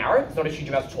just really narrow, there's not a huge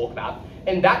amount to talk about.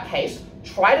 In that case,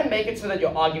 try to make it so that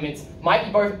your arguments might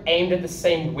be both aimed at the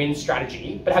same win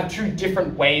strategy, but have two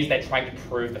different ways they're trying to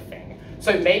prove the thing.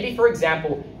 So maybe, for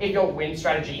example, if your win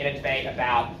strategy in a debate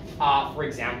about, for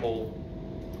example,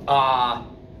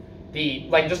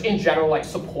 just in general, like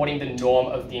supporting the norm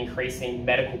of the increasing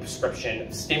medical prescription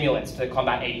of stimulants to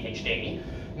combat ADHD,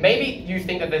 maybe you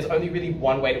think that there's only really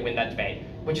one way to win that debate,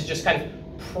 which is just kind of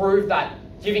prove that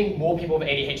giving more people with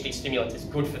ADHD stimulants is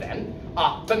good for them.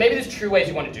 But maybe there's two ways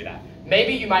you want to do that.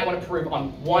 Maybe you might want to prove on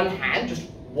one hand just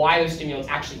why those stimulants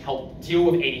actually help deal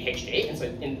with ADHD, and so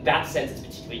in that sense it's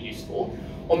particularly useful.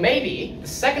 Or maybe the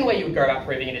second way you would go about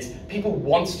proving it is people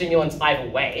want stimulants either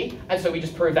way, and so we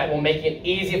just prove that making it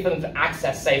easier for them to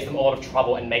access saves them a lot of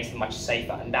trouble and makes them much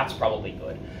safer, and that's probably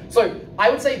good. So I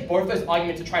would say both those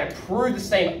arguments are trying to prove the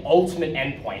same ultimate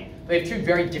endpoint, but they have two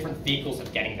very different vehicles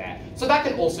of getting there. So that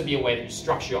can also be a way that you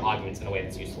structure your arguments in a way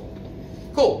that's useful.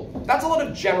 Cool, that's a lot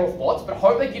of general thoughts, but I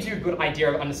hope that gives you a good idea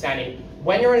of understanding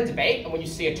when you're in a debate and when you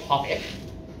see a topic,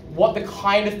 what the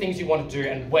kind of things you want to do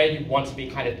and where you want to be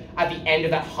kind of at the end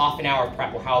of that half an hour of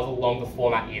prep or however long the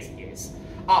format is.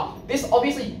 This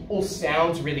obviously all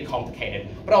sounds really complicated,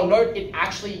 but I'll note it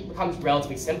actually becomes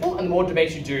relatively simple, and the more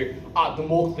debates you do, the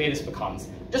more clear this becomes.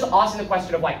 Just asking the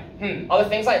question of like, are the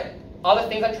things I'm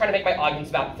trying to make my arguments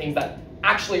about things that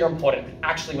actually are important,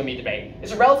 actually win me debate?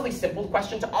 It's a relatively simple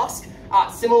question to ask.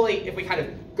 Similarly, if we kind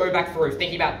of go back through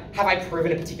thinking about, have I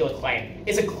proven a particular claim?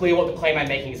 Is it clear what the claim I'm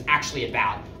making is actually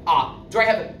about? Do I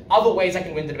have other ways I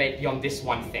can win the debate beyond this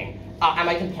one thing? Am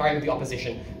I comparing with the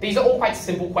opposition? These are all quite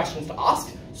simple questions to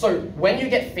ask. So when you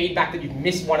get feedback that you've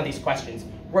missed one of these questions,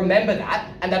 remember that,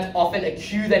 and that's often a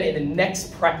cue then in the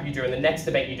next prep you do, in the next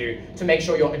debate you do, to make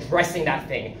sure you're addressing that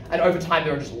thing. And over time,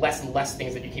 there are just less and less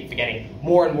things that you keep forgetting.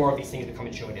 More and more of these things become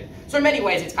intuitive. So in many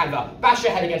ways, it's kind of a bash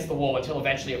your head against the wall until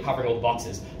eventually you're covering all the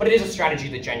boxes. But it is a strategy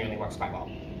that genuinely works quite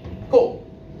well. Cool.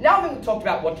 Now that we've talked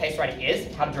about what case writing is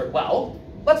and how to do it well,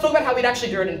 let's talk about how we'd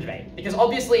actually do it in a debate. Because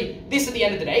obviously, this at the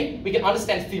end of the day, we can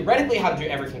understand theoretically how to do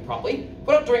everything properly.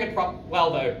 We're not doing it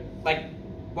well though, like,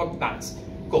 what matters?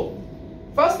 Cool.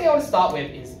 First thing I want to start with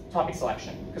is topic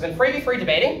selection. Because in 3v3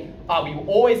 debating, we will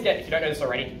always get, if you don't know this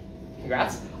already,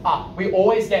 congrats, we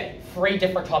always get 3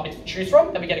 different topics to choose from,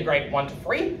 and we get a grade 1 to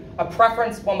 3, a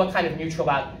preference, one we're kind of neutral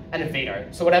about, and a veto.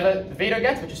 So whatever the veto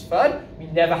gets, which is third, we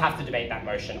never have to debate that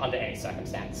motion under any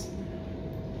circumstance.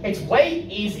 It's way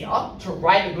easier to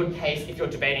write a good case if you're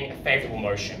debating a favourable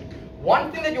motion.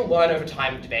 One thing that you'll learn over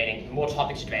time of debating, the more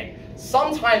topics you debate,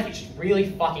 sometimes it's just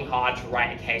really fucking hard to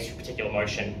write a case for a particular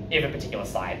motion, if a particular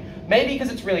side. Maybe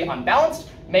because it's really unbalanced,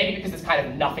 maybe because there's kind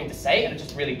of nothing to say and it's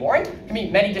just really boring. It can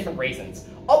be many different reasons.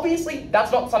 Obviously,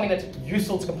 that's not something that's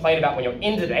useful to complain about when you're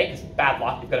in debate, because bad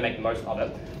luck, you've got to make the most of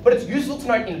it. But it's useful to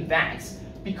note in advance,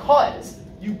 because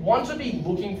you want to be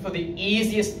looking for the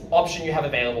easiest option you have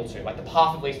available to, like the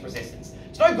path of least resistance.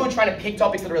 It's no good trying to pick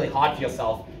topics that are really hard for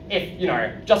yourself if, you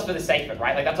know, just for the sake of it,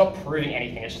 right? Like, that's not proving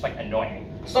anything, it's just, like,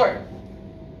 annoying. So,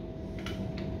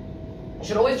 you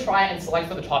should always try and select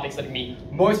for the topics that can be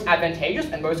most advantageous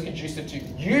and most conducive to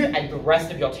you and the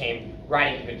rest of your team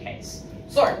writing a good case.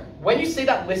 So, when you see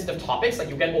that list of topics, like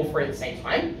you'll get all 3 at the same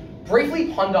time,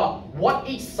 briefly ponder what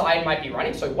each side might be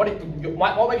running. So what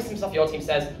might be some stuff your team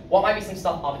says, what might be some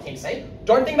stuff other teams say.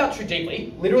 Don't think about it too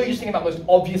deeply, literally just think about the most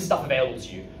obvious stuff available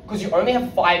to you. Because you only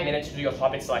have 5 minutes to do your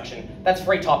topic selection. That's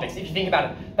 3 topics. If you think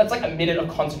about it, that's like a minute of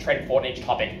concentrated thought on each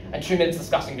topic and 2 minutes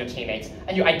discussing with your teammates.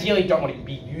 And you ideally don't want to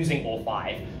be using all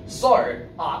 5. So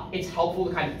it's helpful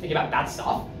to kind of think about that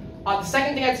stuff. The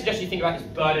second thing I'd suggest you think about is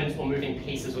burdens or moving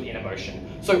pieces within a motion.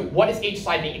 So what is each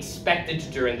side being expected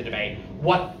to do in the debate?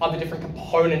 What are the different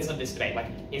components of this debate? Like,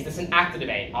 is this an actor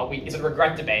debate? Is it a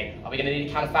regret debate? Are we going to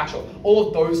need a counterfactual? All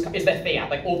of those, is there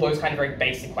fiat? Like, all those kind of very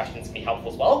basic questions can be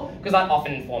helpful as well, because that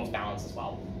often informs balance as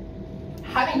well.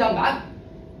 Having done that,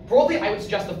 broadly I would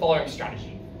suggest the following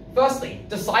strategy. Firstly,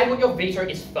 decide what your veto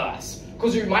is first,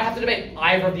 because you might have to debate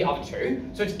either of the other 2,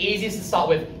 so it's easiest to start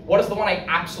with what is the one I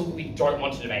absolutely don't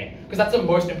want to debate, because that's the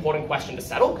most important question to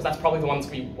settle, because that's probably the one that's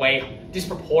going to be way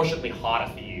disproportionately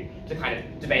harder for you to kind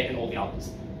of debate than all the others.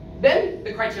 Then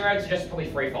the criteria I suggest is probably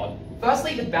threefold.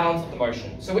 Firstly, the balance of the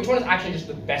motion. So which one is actually just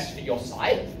the best for your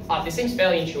side? This seems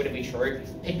fairly intuitively true.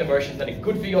 Pick the motions that are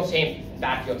good for your team and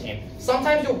bad for your team.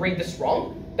 Sometimes you'll read this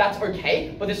wrong. That's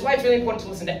okay, but this is why it's really important to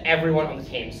listen to everyone on the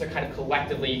team, so kind of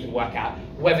collectively you can work out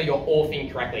whether you're all thinking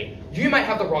correctly. You might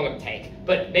have the wrong take,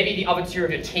 but maybe the other 2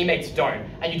 of your teammates don't,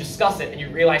 and you discuss it and you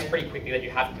realize pretty quickly that you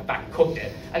have in fact cooked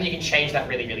it, and you can change that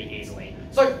really, really easily.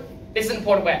 So this is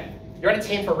important where you're on a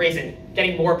team for a reason.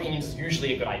 Getting more opinions is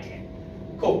usually a good idea.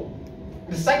 Cool.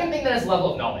 The second thing then is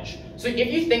level of knowledge. So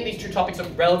if you think these 2 topics are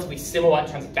relatively similar in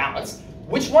terms of balance,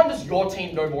 which one does your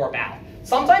team know more about?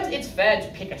 sometimes it's fair to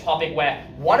pick a topic where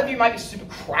one of you might be super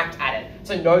cracked at it,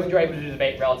 so know that you're able to do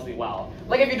debate relatively well.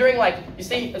 Like if you're doing you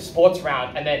see a sports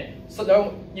round, and then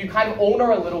you kind of all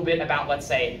know a little bit about, let's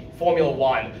say, Formula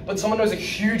 1, but someone knows a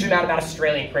huge amount about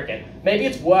Australian cricket. Maybe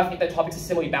it's worth, if their topics are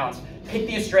similarly balanced, pick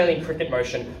the Australian cricket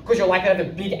motion, because you're likely to have a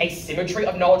big asymmetry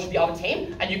of knowledge with the other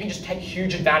team, and you can just take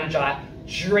huge advantage of that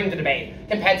during the debate,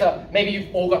 compared to maybe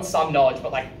you've all got some knowledge,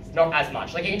 but not as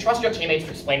much. You can trust your teammates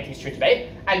to explain things during debate,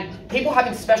 and people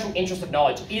having special interest of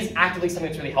knowledge is actively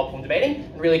something that's really helpful in debating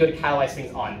and really good to catalyze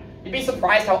things on. You'd be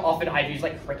surprised how often I've used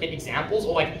cricket examples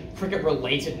or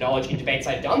cricket-related knowledge in debates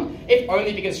I've done, if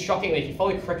only because, shockingly, if you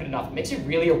follow cricket enough, it makes you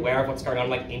really aware of what's going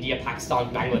on in India,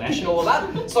 Pakistan, Bangladesh, and all of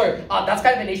that. So that's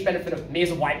kind of a niche benefit of me as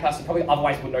a white person, probably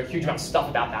otherwise would know a huge amount of stuff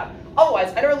about that.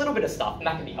 Otherwise, I know a little bit of stuff, and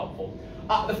that can be helpful.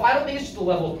 The final thing is just the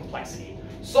level of complexity.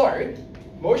 So,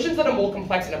 motions that are more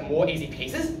complex and have more easy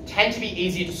pieces tend to be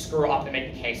easier to screw up and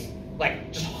make the case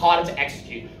just harder to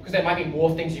execute, because there might be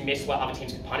more things you miss where other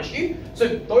teams can punish you. So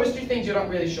those two things you're not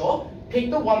really sure,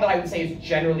 pick the one that I would say is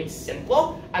generally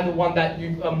simpler and the one that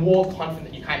you are more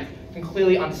confident that you kind of can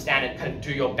clearly understand and kind of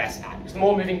do your best at. Because the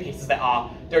more moving pieces there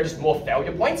are just more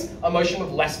failure points. A motion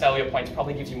with less failure points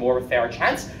probably gives you more of a fairer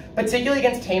chance, particularly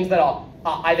against teams that are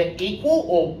either equal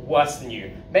or worse than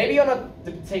you. Maybe on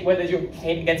whether you're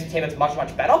against a team that's much,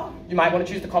 much better, you might want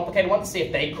to choose the complicated one to see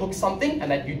if they cook something and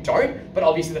that you don't, but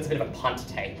obviously that's a bit of a punt to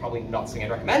take, probably not something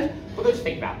I'd recommend, but good to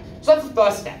think about. So that's the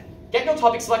first step. Get your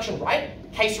topic selection right,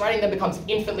 case writing then becomes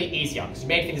infinitely easier because you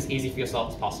made things as easy for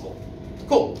yourself as possible.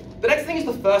 Cool. The next thing is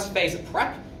the first phase of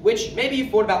prep, which maybe you've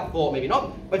thought about before, maybe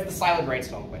not, but it's the silent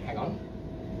brainstorm. Wait, hang on.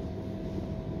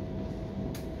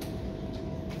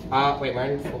 Wait, we're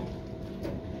in for...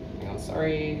 Hang on,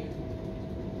 sorry.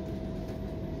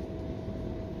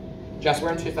 Jess,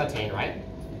 we're in 213, right?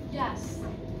 Yes.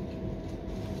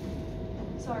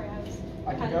 Sorry,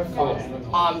 I can go first.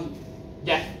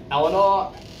 Yeah,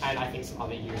 Eleanor and I think some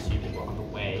other USU people are on the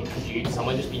way. Could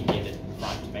someone just be near the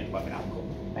front to make it work it out? Cool.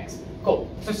 Thanks. Cool.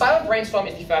 So silent brainstorm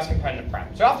is the first component of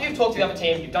prep. So after you've talked to the other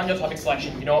team, you've done your topic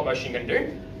selection, you know what motion you're going to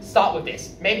do, start with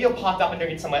this. Maybe you're parked up and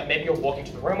doing it somewhere, maybe you're walking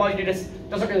to the room while you do this,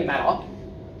 doesn't really matter.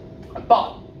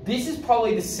 But this is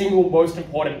probably the single most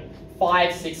important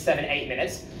 5, 6, 7, 8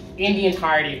 minutes in the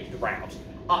entirety of the round.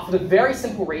 For the very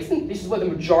simple reason, this is where the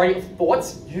majority of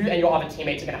thoughts you and your other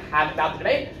teammates are going to have about the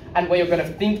debate, and where you're going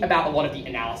to think about a lot of the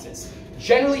analysis.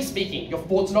 Generally speaking, your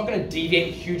thoughts are not going to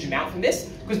deviate a huge amount from this,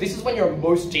 because this is when you're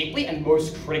most deeply and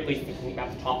most critically thinking about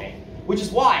the topic. Which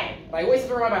is why, I always have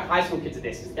to remind my high school kids of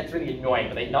this, because it gets really annoying,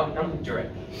 but none of them do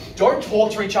it. Don't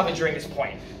talk to each other during this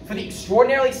point. For the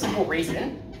extraordinarily simple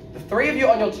reason, the three of you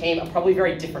on your team are probably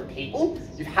very different people.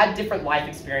 You've had different life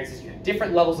experiences, you have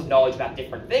different levels of knowledge about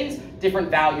different things, different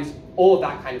values, all of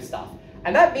that kind of stuff.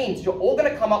 And that means you're all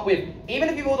going to come up with, even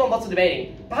if you've all done lots of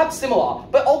debating, perhaps similar,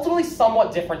 but ultimately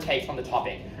somewhat different takes on the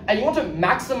topic. And you want to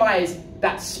maximize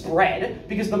that spread,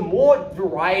 because the more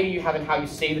variety you have in how you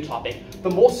see the topic, the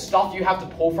more stuff you have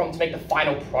to pull from to make the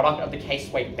final product of the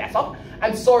case way better.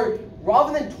 And so,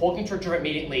 rather than talking to each other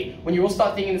immediately, when you all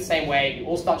start thinking the same way, you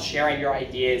all start sharing your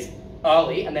ideas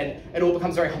early, and then it all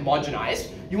becomes very homogenized,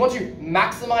 you want to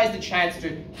maximize the chance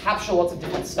to capture lots of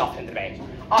different stuff in the debate.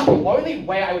 The only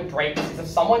way I would break this is if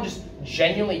someone just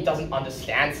genuinely doesn't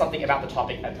understand something about the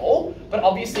topic at all, but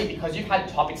obviously because you've had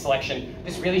topic selection,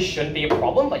 this really shouldn't be a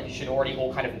problem. You should already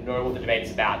all kind of know what the debate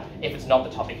is about if it's not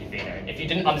the topic you've vetoed. If you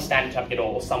didn't understand the topic at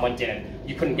all, or someone didn't,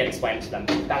 you couldn't get explained to them,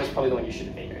 that was probably the one you should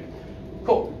have vetoed.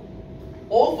 Cool.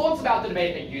 All thoughts about the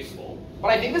debate are useful, but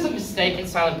I think there's a mistake in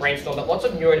silent brainstorm that lots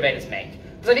of newer debaters make.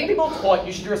 Because I think people are taught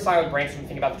you should do a silent brainstorm and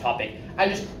think about the topic,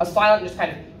 and just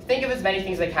kind of think of as many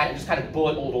things as they can and just kind of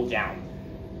bullet all down.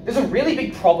 There's a really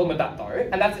big problem with that though,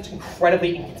 and that's it's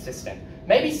incredibly inconsistent.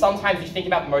 Maybe sometimes you think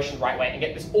about the motion the right way and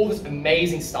get all this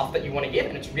amazing stuff that you want to give,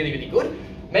 and it's really, really good.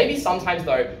 Maybe sometimes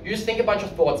though, you just think a bunch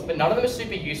of thoughts, but none of them are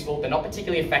super useful, they're not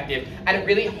particularly effective, and it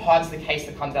really hurts the case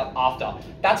that comes out after.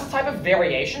 That's the type of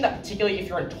variation that, particularly if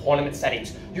you're in tournament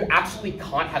settings, you absolutely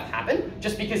can't have happen,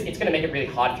 just because it's going to make it really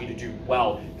hard for you to do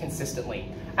well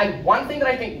consistently. And one thing that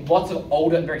I think lots of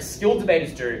older and very skilled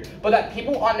debaters do, but that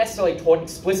people aren't necessarily taught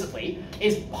explicitly,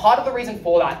 is part of the reason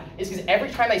for that is because every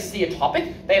time they see a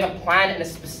topic, they have a plan and a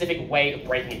specific way of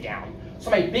breaking it down. So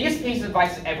my biggest piece of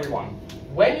advice to everyone,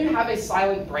 when you have a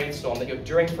silent brainstorm that you're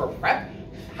doing for a prep,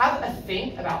 have a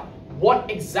think about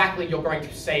what exactly you're going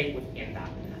to say within that.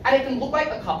 And it can look like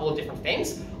a couple of different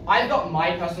things. I've got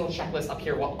my personal checklist up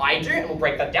here, what I do, and we'll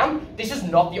break that down. This is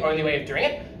not the only way of doing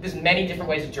it. There's many different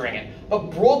ways of doing it.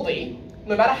 But broadly,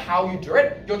 no matter how you do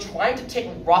it, you're trying to tick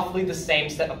roughly the same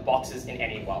set of boxes in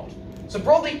any world. So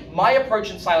broadly, my approach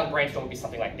in silent brainstorm would be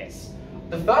something like this.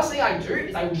 the first thing I do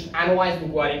is I will just analyze the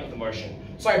wording of the motion.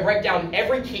 So I break down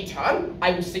every key term.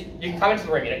 I will see, you can come into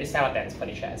the room, you don't need to stand up there, there's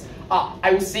plenty of chairs.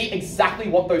 I will see exactly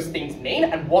what those things mean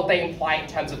and what they imply in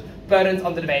terms of burdens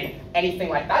on the debate, anything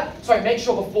like that. So I make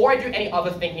sure before I do any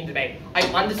other thing in debate, I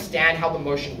understand how the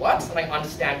motion works and I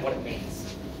understand what it means.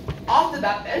 After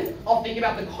that then, I'll think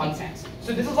about the context.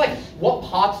 So this is like what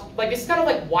parts, like this is kind of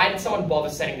like why did someone bother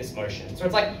setting this motion? So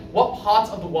it's like what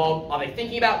parts of the world are they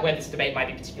thinking about where this debate might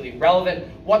be particularly relevant?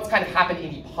 What's kind of happened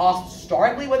in the past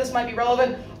historically where this might be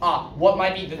relevant?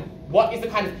 What is the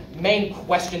kind of main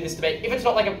question this debate, if it's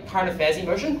not like a current affairs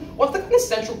motion, what's the kind of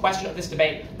central question of this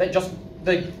debate that just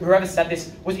whoever said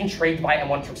this was intrigued by and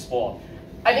wanted to explore?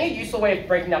 I think a useful way of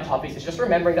breaking down topics is just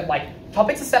remembering that like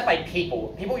topics are set by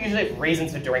people. People usually have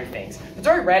reasons for doing things. It's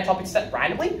very rare topics set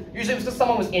randomly. Usually it was just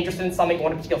someone was interested in something,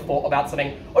 wanted a particular thought about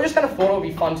something, or just kind of thought it would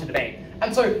be fun to debate.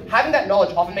 And so having that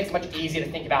knowledge often makes it much easier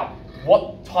to think about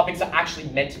what topics are actually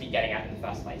meant to be getting at in the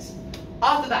first place.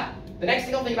 After that, the next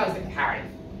thing I'll think about is the comparative.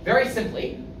 Very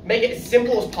simply, make it as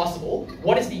simple as possible.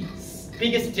 What is the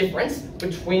biggest difference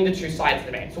between the two sides of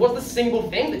the debate? So what's the single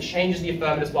thing that changes the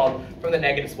affirmative world from the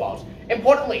negative world?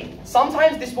 Importantly,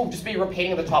 sometimes this will just be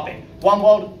repeating the topic. One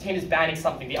world team is banning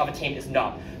something, the other team is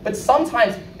not. But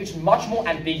sometimes it's much more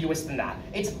ambiguous than that.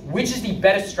 It's which is the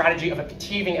better strategy of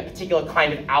achieving a particular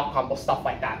kind of outcome or stuff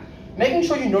like that. Making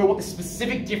sure you know what the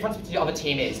specific difference between the other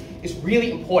team is really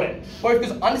important. Both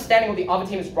because understanding what the other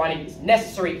team is running is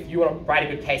necessary if you want to write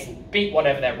a good case and beat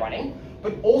whatever they're running,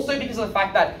 but also because of the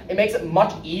fact that it makes it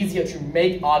much easier to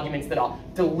make arguments that are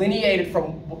delineated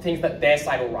from things that their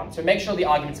side will run. So make sure the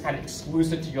argument's kind of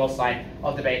exclusive to your side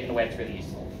of the debate in a way that's really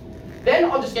useful. Then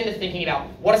I'll just get into thinking about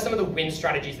what are some of the win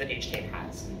strategies that each team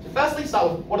has. So firstly,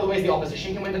 start with what are the ways the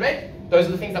opposition can win the debate. Those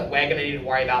are the things that we're going to need to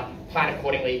worry about, plan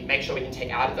accordingly, make sure we can take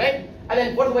out of the debate. And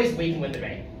then what are the ways we can win the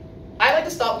debate? I like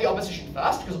to start with the opposition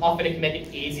first because often it can make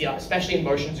it easier, especially in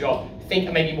motions you're think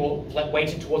are maybe more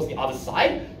weighted towards the other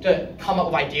side, to come up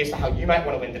with ideas for how you might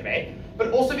want to win the debate.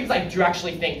 But also because I do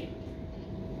actually think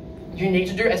you need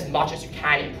to do as much as you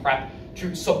can in prep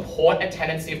to support a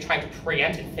tendency of trying to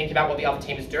preempt and think about what the other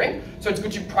team is doing. So it's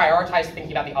good to prioritize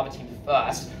thinking about the other team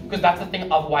first, because that's the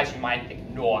thing otherwise you might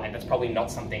ignore, and that's probably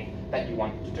not something that you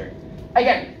want to do.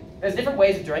 Again, there's different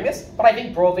ways of doing this, but I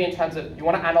think broadly in terms of you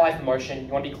want to analyze the motion,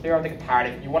 you want to be clear on the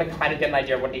comparative, you want to kind of get an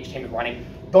idea of what each team is running.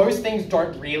 Those things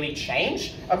don't really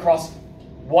change across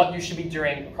what you should be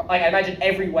doing. Like I imagine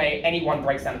every way anyone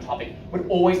breaks down a topic would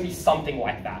always be something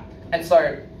like that. And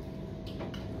so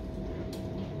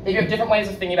if you have different ways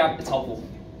of thinking about it, it's helpful.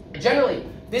 Generally,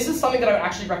 this is something that I would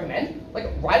actually recommend. Like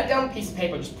write it down on a piece of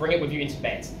paper, just bring it with you into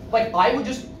debates. Like I would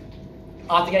just,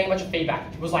 after getting a bunch of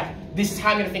feedback, it was like, this is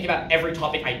how I'm going to think about every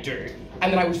topic I do.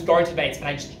 And then I would just go into debates and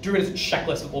I just do it as a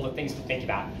checklist of all the things to think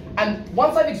about. And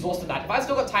once I've exhausted that, if I've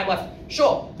still got time left,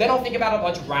 sure, then I'll think about a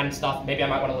bunch of random stuff. Maybe I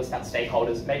might want to list out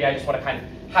stakeholders. Maybe I just want to kind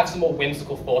of have some more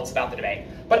whimsical thoughts about the debate.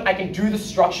 But I can do the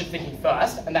structured thinking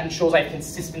first, and that ensures I have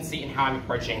consistency in how I'm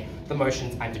approaching the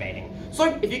motions I'm debating.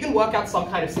 So if you can work out some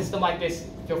kind of system like this,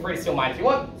 feel free to steal mine if you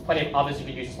want. There's plenty of others you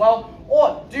could use as well.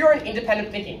 Or do your own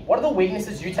independent thinking. What are the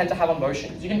weaknesses you tend to have on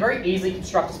motions? You can very easily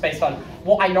construct this based on,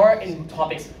 well, I know in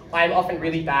topics, I'm often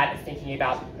really bad at thinking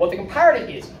about what the comparative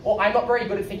is, or I'm not very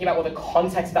good at thinking about what the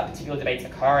context of that particular debate's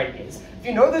occurring is. If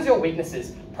you know those are your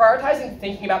weaknesses, prioritizing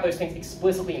thinking about those things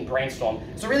explicitly in brainstorm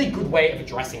is a really good way of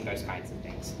addressing those kinds of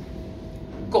things.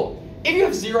 Cool. If you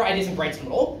have zero ideas in brainstorm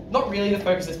at all, not really the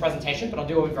focus of this presentation, but I'll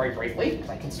do it very briefly, because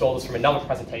I can stole this from another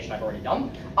presentation I've already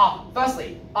done.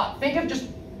 Firstly, think of just,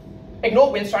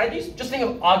 ignore win strategies, just think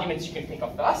of arguments you can think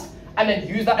of first, and then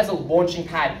use that as a launching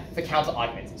pad for counter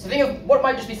arguments. So think of what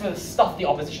might just be some of the stuff the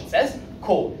opposition says.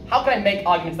 Cool, how can I make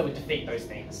arguments that would defeat those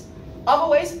things?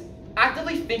 Other ways,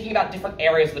 actively thinking about different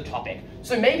areas of the topic.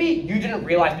 So maybe you didn't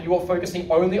realize that you were focusing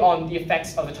only on the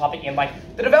effects of the topic in like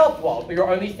the developed world, or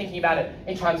you're only thinking about it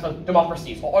in terms of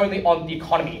democracies, or only on the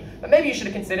economy. But maybe you should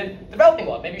have considered the developing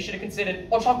world, maybe you should have considered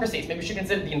autocracies, maybe you should have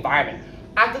considered the environment.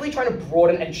 Actively trying to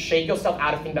broaden and shake yourself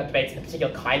out of thinking about debates in a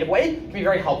particular kind of way can be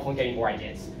very helpful in getting more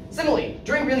ideas. Similarly,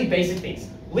 doing really basic things.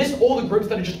 List all the groups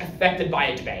that are just affected by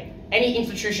a debate. Any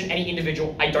institution, any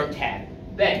individual, I don't care.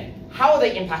 Then, how are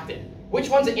they impacted? Which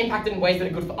ones are impacted in ways that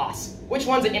are good for us? Which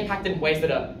ones are impacted in ways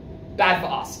that are bad for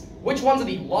us? Which ones are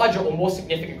the larger or more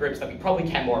significant groups that we probably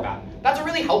care more about? That's a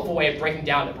really helpful way of breaking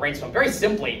down a brainstorm, very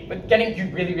simply, but getting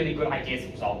you really, really good ideas as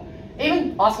a result.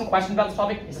 Even asking questions about this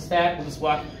topic, is this fair, will this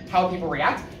work, how will people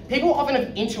react? People often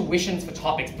have intuitions for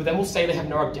topics, but then will say they have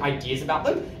no ideas about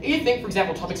them. If you think, for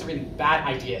example, topic's a really bad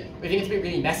idea, or you think it's a bit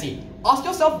really messy, ask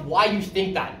yourself why you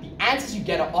think that. The answers you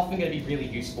get are often going to be really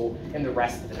useful in the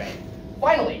rest of the debate.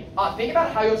 Finally, think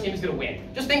about how your team is going to win.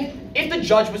 Just think, if the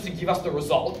judge was to give us the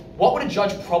result, what would a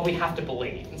judge probably have to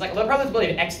believe? It's like, they'll probably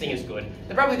believe X thing is good.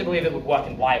 They'll probably believe it would work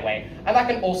in Y way. And that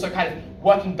can also kind of,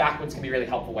 working backwards can be a really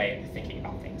helpful way of thinking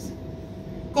about things.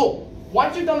 Cool.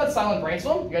 Once you've done that silent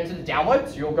brainstorm, you go into the download,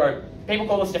 so you'll go, people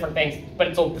call this different things, but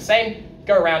it's all the same.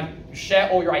 Go around, you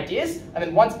share all your ideas, and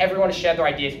then once everyone has shared their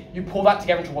ideas, you pull that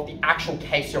together into what the actual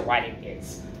case you're writing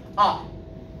is.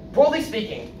 Broadly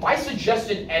speaking, my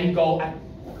suggested end goal,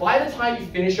 by the time you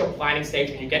finish your planning stage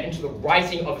and you get into the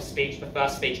writing of a speech, the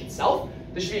first speech itself,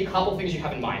 there should be a couple things you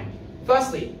have in mind.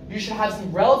 Firstly, you should have some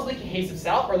relatively cohesive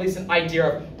setup, or at least an idea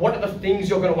of what are the things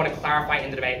you're going to want to clarify in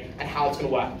the debate and how it's going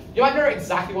to work. You might not know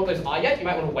exactly what those are yet. You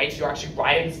might want to wait till you're actually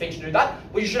writing the speech to do that,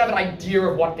 but you should have an idea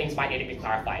of what things might need to be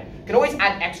clarified. You can always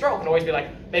add extra, or can always be like,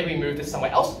 maybe we move this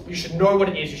somewhere else. But you should know what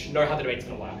it is. You should know how the debate's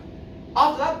going to work.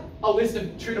 After that, a list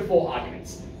of 2 to 4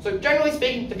 arguments. So generally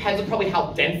speaking, depends on probably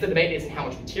how dense the debate is and how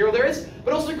much material there is,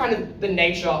 but also kind of the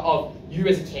nature of you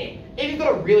as a team. If you've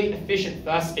got a really efficient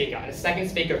first speaker and a second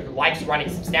speaker who likes running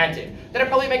substantive, then it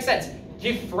probably makes sense.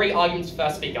 Give 3 arguments to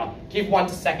first speaker, give 1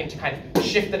 to second to kind of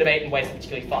shift the debate in ways that are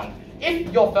particularly fun.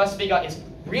 If your first speaker is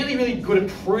really, really good at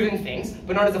proving things,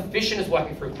 but not as efficient as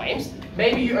working through claims,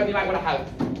 maybe you only might want to have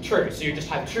 2. So you just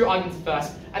have 2 arguments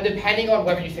first, and depending on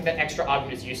whether you think that extra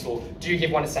argument is useful, do you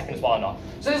give 1 a second as well or not?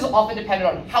 So this is often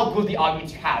dependent on how good the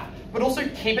arguments you have, but also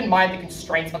keep in mind the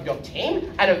constraints of your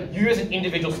team and of you as an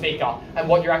individual speaker and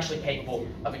what you're actually capable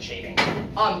of achieving.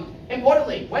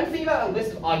 Importantly, when thinking about a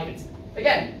list of arguments,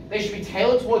 again, they should be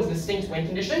tailored towards a distinct win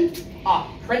condition.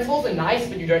 Principles are nice,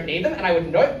 but you don't need them, and I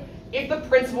would note, if the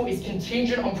principle is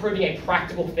contingent on proving a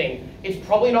practical thing, it's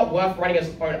probably not worth running as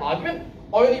its own argument.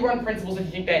 Only run principles if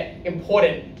you think they're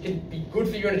important, can be good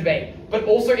for you in a debate, but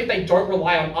also if they don't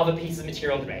rely on other pieces of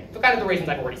material in debate, for kind of the reasons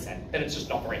I've already said, then it's just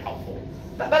not very helpful.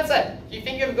 That said, if you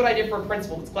think you have a good idea for a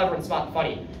principle that's clever and smart and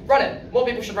funny, run it. More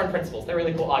people should run principles. They're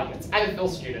really cool arguments. I'm a Phil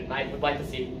student, and I would like to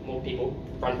see more people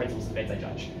run principles in debates I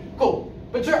judge. Cool,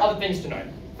 but 2 other things to note.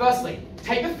 Firstly,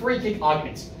 take the 3 kick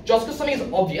arguments. Just because something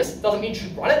is obvious doesn't mean you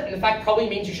should run it, and in fact probably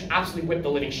means you should absolutely whip the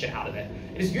living shit out of it.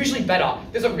 It is usually better.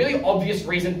 There's a really obvious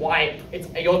reason why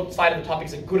your side of the topic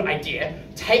is a good idea.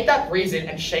 Take that reason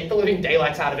and shake the living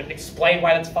daylights out of it and explain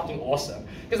why that's fucking awesome.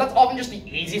 Because that's often just the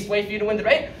easiest way for you to win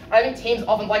debate. And I think teams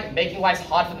often like making lives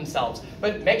hard for themselves.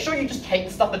 But make sure you just take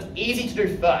the stuff that's easy to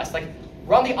do first. Like,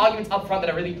 run the arguments up front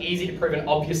that are really easy to prove and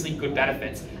obviously good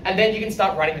benefits. And then you can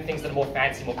start running the things that are more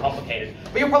fancy, more complicated.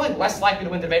 But you're probably less likely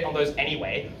to win the debate on those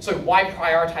anyway, so why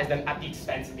prioritize them at the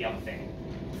expense of the other thing?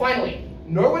 Finally,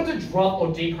 know when to drop or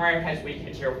deprioritize weak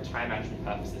material for time management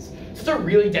purposes. So it's a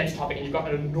really dense topic and you've got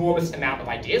an enormous amount of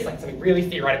ideas, like something really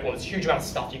theoretical and there's a huge amount of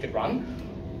stuff you could run.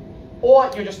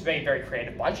 Or you're just being a very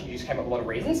creative bunch and you just came up with a lot of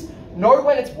reasons. Know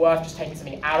when it's worth just taking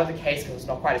something out of the case because it's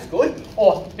not quite as good,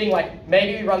 or being like,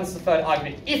 maybe we run this as a 3rd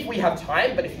argument if we have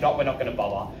time, but if not, we're not going to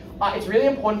bother. It's really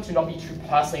important to not be too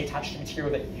personally attached to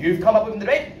material that you've come up with in the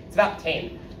debate. It's about the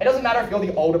team. It doesn't matter if you're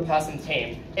the older person in the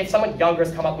team. If someone younger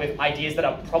has come up with ideas that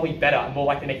are probably better and more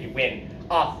likely to make you win,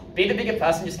 be the bigger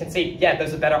person, just concede, yeah,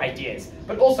 those are better ideas.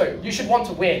 But also, you should want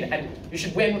to win, and you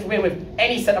should win with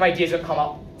any set of ideas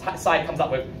that side comes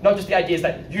up with, not just the ideas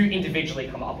that you individually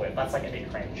come up with. That's like a big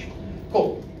cringe.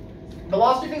 Cool. The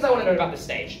last 2 things I want to note about this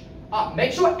stage.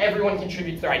 Make sure everyone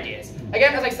contributes their ideas.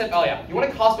 Again, as I said earlier, you want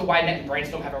to cast a wide net and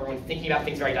brainstorm, have everyone thinking about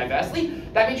things very diversely.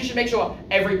 That means you should make sure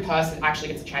every person actually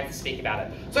gets a chance to speak about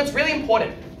it. So it's really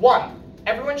important. 1,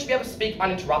 everyone should be able to speak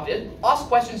uninterrupted. Ask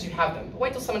questions if you have them.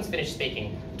 Wait till someone's finished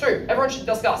speaking. 2, everyone should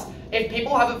discuss. If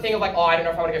people have a thing of like, oh, I don't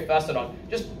know if I want to go first or not,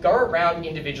 just go around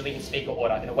individually in speaker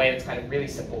order in a way that's kind of really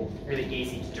simple, really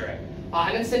easy to do.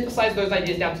 And then synthesize those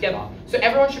ideas down together. So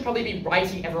everyone should probably be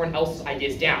writing everyone else's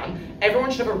ideas down.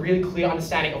 Everyone should have a really clear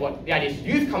understanding of what the ideas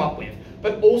you've come up with,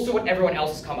 but also what everyone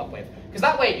else has come up with. Because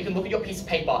that way you can look at your piece of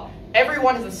paper.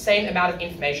 Everyone has the same amount of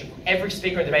information from every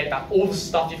speaker in the debate about all the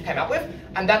stuff you've come up with,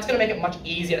 and that's going to make it much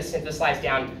easier to synthesize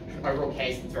down to an overall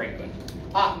case that's very good.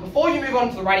 Before you move on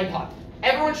to the writing part,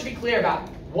 everyone should be clear about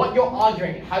what you're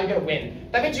arguing and how you're going to win.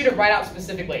 That means you need to write out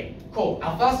specifically, cool,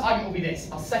 our first argument will be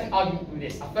this, our second argument will be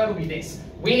this, our third will be this.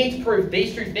 We need to prove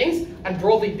these 2 things, and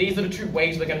broadly, these are the 2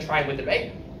 ways we're going to try and win the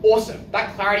debate. Awesome.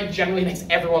 That clarity generally makes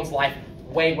everyone's life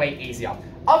way, way easier.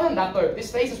 Other than that though,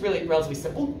 this phase is really relatively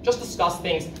simple. Just discuss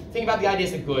things, think about the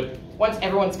ideas that are good. Once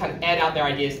everyone's kind of aired out their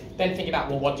ideas, then think about,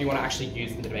 well, what do you want to actually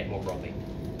use in the debate more broadly?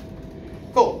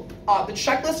 Cool. The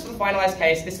checklist for the finalized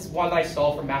case, this is one that I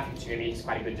stole from Matthew Toomey, he's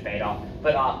quite a good debater.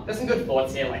 But there's some good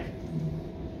thoughts here, like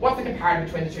what's the comparative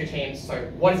between the two teams? So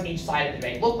what does each side of the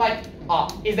debate look like?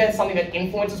 Is there something that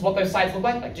influences what those sides look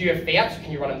like? Like, do you have fiat?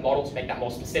 Can you run a model to make that more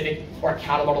specific, or a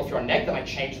counter model if you're on neg that might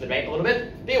change the debate a little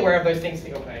bit? Be aware of those things.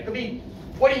 It could be,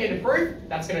 what do you need to prove?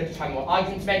 That's going to determine what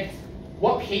arguments to make.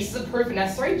 What pieces of proof are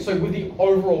necessary? So with the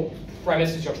overall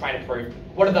premises you're trying to prove,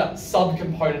 what are the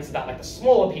subcomponents of that, like the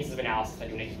smaller pieces of analysis that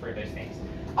you'll need to prove those things?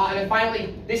 And then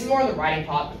finally, this is more on the writing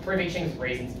part, but prove each thing's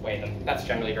reasons to weigh them. That's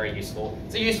generally very useful.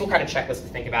 It's a useful kind of checklist to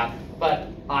think about, but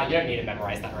you don't need to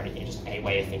memorize that or anything, just a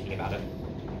way of thinking about it.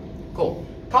 Cool.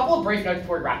 Couple of brief notes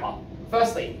before we wrap up.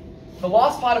 Firstly, the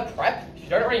last part of prep, if you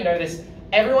don't already know this,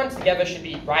 everyone together should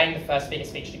be writing the first speaker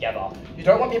speech together. You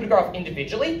don't want people to go off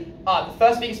individually. The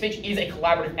first speaker speech is a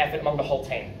collaborative effort among the whole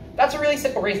team. That's for really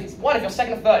simple reasons. One, if you're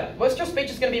second or third, most of your speech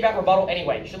is going to be about rebuttal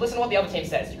anyway. You should listen to what the other team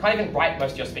says. You can't even write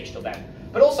most of your speech till then.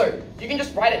 But also, you can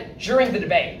just write it during the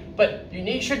debate. But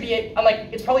should be,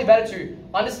 it's probably better to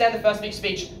understand the first speaker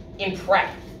speech in prep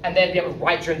and then be able to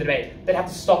write during the debate than have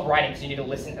to stop writing because you need to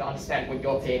listen and understand what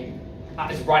your team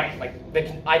is writing. Like,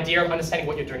 the idea of understanding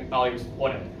what you're doing earlier is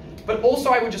important. But also,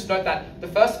 I would just note that the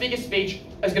first speaker speech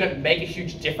is going to make a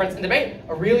huge difference in the debate.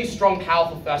 A really strong,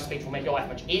 powerful first speech will make your life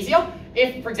much easier.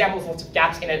 If, for example, there's lots of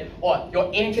gaps in it, or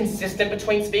you're inconsistent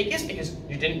between speakers because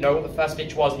you didn't know what the first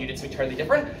speech was and you did something totally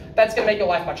different, that's going to make your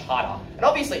life much harder. And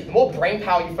obviously, the more brain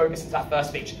power you focus into that first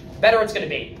speech, the better it's going to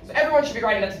be. So everyone should be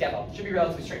writing that together. It should be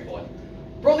relatively straightforward.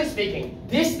 Broadly speaking,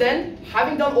 this then,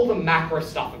 having done all the macro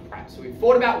stuff of prep, so we've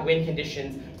thought about win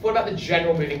conditions, thought about the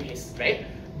general moving pieces of debate,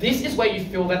 this is where you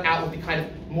fill that out with the kind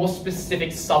of more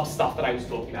specific sub-stuff that I was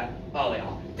talking about earlier.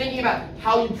 Thinking about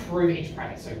how you prove each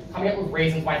premise, so coming up with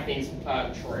reasons why things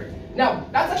are true. Now,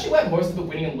 that's actually where most of the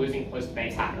winning and losing close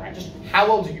debates happen, right? Just how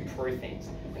well do you prove things?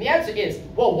 And the answer is,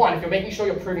 well, one, if you're making sure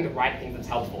you're proving the right things, that's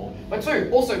helpful. But two,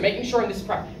 also making sure in this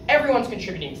prep, everyone's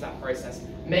contributing to that process,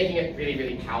 making it really,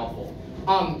 really powerful.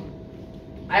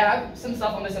 I have some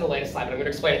stuff on this in a later slide, but I'm going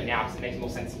to explain it now because it makes more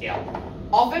sense here.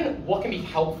 Often, what can be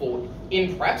helpful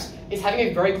in preps is having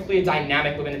a very clear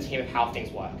dynamic within the team of how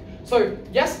things work. So,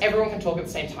 yes, everyone can talk at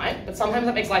the same time, but sometimes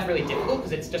that makes life really difficult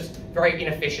because it's just very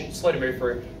inefficient, slow to move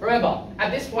through. Remember,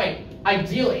 at this point,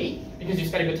 ideally, because you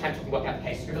spent a good time talking about the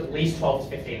case, you have at least 12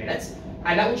 to 15 minutes,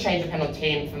 and that will change depending on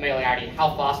team familiarity,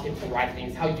 how fast people can write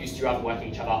things, how used you are to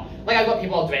working each other. Like, I've got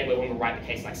people I'll debate with when we write the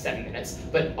case in like 7 minutes,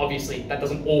 but obviously that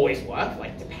doesn't always work.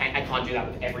 Like, I can't do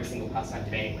that with every single person I'm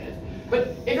debating with.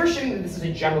 But if you're assuming that this is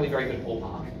a generally very good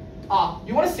ballpark,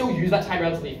 you want to still use that time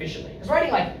relatively efficiently. Because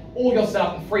writing like all your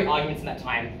setup and 3 arguments in that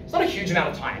time, it's not a huge amount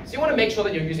of time. So you want to make sure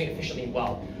that you're using it efficiently and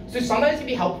well. So sometimes it can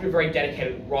be helpful to very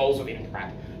dedicated roles within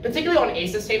prep. Particularly on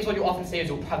ACES teams, what you often see is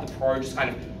you'll have the pro just kind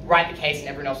of write the case and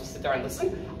everyone else will sit there and listen.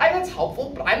 I think that's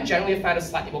helpful, but I'm generally a fan of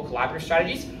slightly more collaborative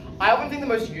strategies. I often think the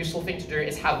most useful thing to do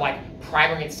is have like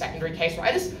primary and secondary case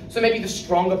writers. So maybe the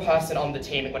stronger person on the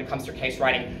team when it comes to case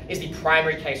writing is the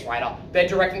primary case writer. They're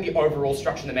directing the overall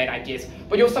structure and the main ideas.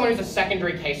 But you're someone who's a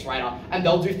secondary case writer and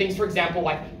they'll do things, for example,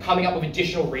 like coming up with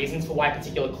additional reasons for why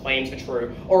particular claims are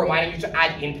true, or reminding you to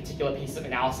add in particular pieces of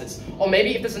analysis. Or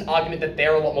maybe if there's an argument that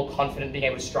they're a lot more confident being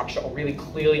able to structure or really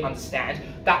clearly understand,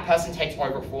 that person takes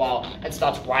over for a while and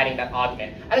starts writing that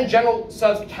argument. And in general,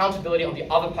 serves accountability on the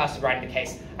other person writing the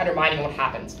case and reminding what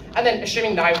happens. And then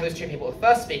assuming neither of those two people are the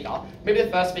first speaker, maybe the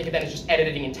first speaker then is just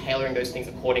editing and tailoring those things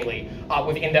accordingly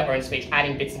within their own speech,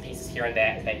 adding bits and pieces here and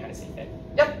there as they kind of see fit.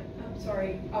 Yep.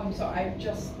 Sorry, I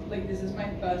just, like, this is my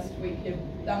first week here,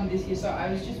 this year, so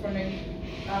I was just wondering,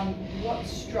 what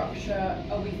structure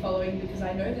are we following? Because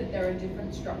I know that there are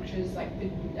different structures, like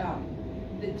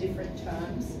the different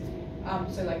terms.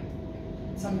 So like,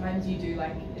 sometimes you do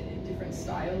like different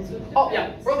styles of defense. Oh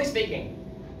yeah, broadly speaking,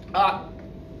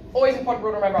 always important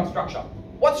rule to remember on structure.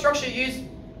 What structure you use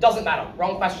doesn't matter.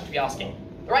 Wrong question to be asking.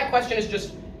 The right question is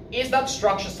just, is that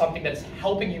structure something that's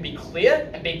helping you be clear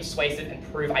and be persuasive and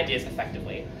prove ideas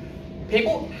effectively?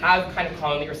 People have kind of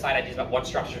commonly recite ideas about what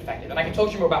structure is effective, and I can talk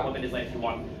to you more about what that is later if you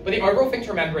want. But the overall thing to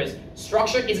remember is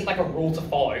structure isn't like a rule to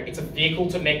follow. It's a vehicle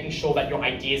to making sure that your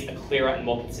ideas are clearer and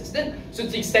more consistent. So to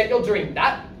the extent you're doing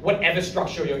that, whatever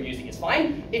structure you're using is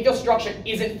fine. If your structure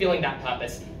isn't filling that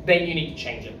purpose, then you need to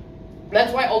change it. And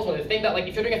that's why ultimately the thing that, like,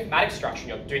 if you're doing a thematic structure and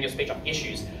you're doing your speech on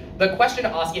issues, the question to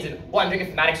ask isn't, well, I'm doing a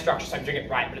thematic structure, so I'm doing it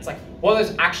right. But it's like, what are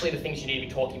those actually the things you need to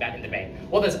be talking about in the debate?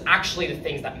 What are those actually the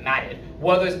things that mattered?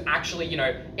 Were those actually,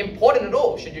 important at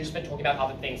all? Should you just been talking about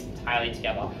other things entirely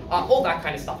together? All that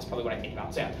kind of stuff is probably what I think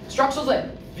about. So yeah, structure's a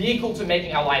vehicle to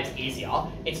making our lives easier.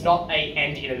 It's not an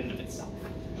end in and of itself.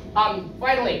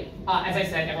 Finally, as I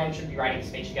said, everyone should be writing a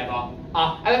speech together.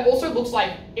 And it also looks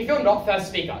like, if you're not first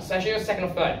speaker, so actually you're second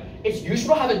or third, it's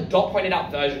useful to have a dot pointed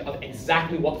out version of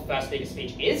exactly what the first speaker's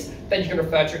speech is that you can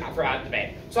refer to throughout the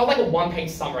debate. So I have like a one-page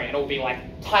summary, and it'll be like,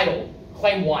 title,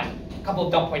 claim 1, a couple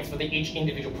of dot points for each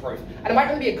individual proof. And it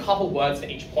might only be a couple words for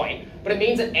each point, but it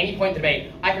means at any point in the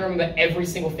debate, I can remember every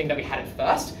single thing that we had at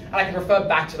first, and I can refer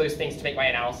back to those things to make my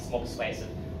analysis more persuasive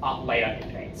later in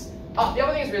debates. The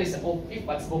other thing is really simple, be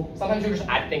flexible. Sometimes you'll just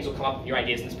add things or come up with new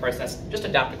ideas in this process. Just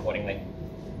adapt accordingly.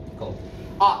 Cool.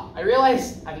 I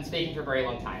realize I've been speaking for a very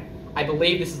long time. I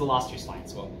believe this is the last 2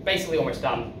 slides. Well, basically almost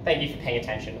done. Thank you for paying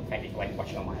attention. Thank you for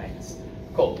watching online, I guess.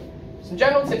 Cool. Some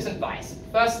general tips and advice.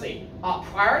 Firstly,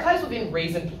 prioritize within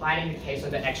reason planning the case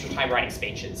over extra time writing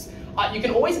speeches. You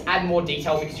can always add more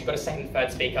detail because you've got a second and third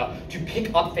speaker to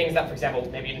pick up things that, for example,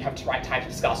 maybe you didn't have the right time to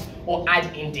discuss, or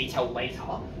add in detail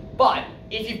later. But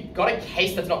if you've got a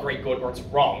case that's not very good or it's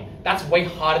wrong, that's way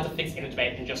harder to fix in a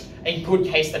debate than just a good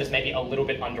case that is maybe a little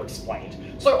bit under-explained.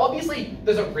 So obviously,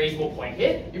 there's a reasonable point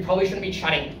here. You probably shouldn't be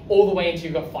chatting all the way until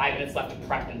you've got 5 minutes left to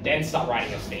prep and then start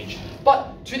writing your speech.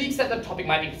 But to the extent that the topic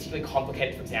might be particularly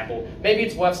complicated, for example, maybe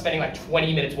it's worth spending like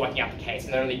 20 minutes working out the case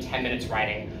and then only 10 minutes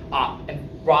writing, and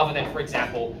rather than, for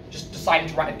example, just deciding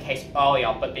to write the case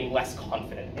earlier but being less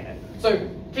confident in it. So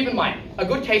keep in mind, a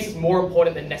good case is more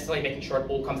important than necessarily making sure it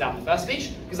all comes out in the first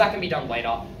speech, because that can be done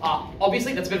later.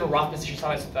 Obviously, that's a bit of a rough position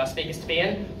sometimes for first speakers to be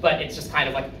in, but it's just kind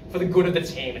of like, for the good of the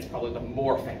team, it's probably the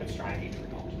more effective strategy to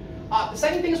adopt. The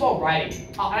second thing is while writing,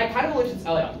 and I kind of alluded to this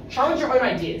earlier, challenge your own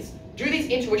ideas. Do these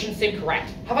intuitions seem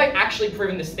correct? Have I actually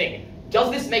proven this thing?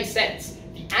 Does this make sense?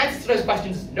 The answer to those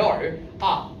questions is no.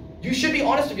 You should be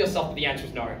honest with yourself that the answer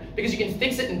is no, because you can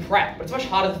fix it in prep, but it's much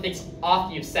harder to fix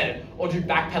after you've said it, or do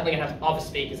backpedaling and have other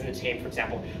speakers in the team, for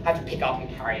example, have to pick up and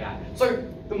carry that. So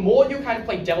the more you kind of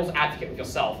play devil's advocate with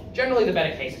yourself, generally the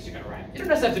better cases you're going to write. You don't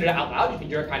necessarily have to do it out loud, you can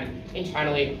do it kind of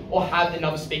internally, or have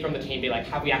another speaker on the team be like,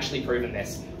 have we actually proven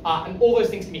this? And all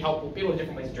those things can be helpful. People have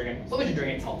different ways of doing it. As long as you're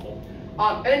doing it, it's helpful.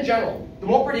 And in general, the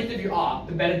more predictive you are,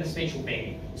 the better the speech will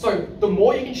be. So the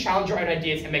more you can challenge your own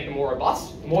ideas and make them more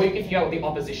robust, the more you can figure out what the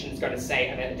opposition is going to say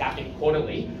and then adapt it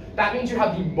accordingly. That means you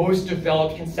have the most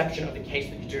developed conception of the case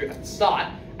that you do at the start,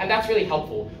 and that's really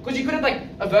helpful. Because you could have like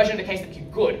a version of the case that you're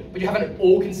good, but you haven't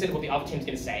all considered what the other team's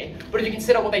going to say. But if you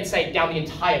consider what they'd say down the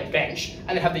entire bench, and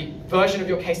then have the version of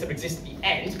your case that exists at the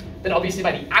end, then obviously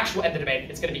by the actual end of the debate,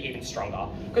 it's going to be even stronger.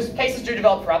 Because cases do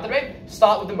develop throughout the debate,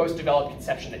 start with the most developed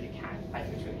conception that you can. I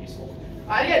think it's really useful.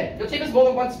 And again, your team is more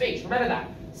than one speech, remember that.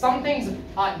 Some things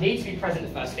need to be present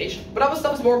in the first speech, but other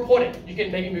stuff is more important. You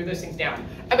can maybe move those things down.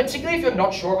 And particularly if you're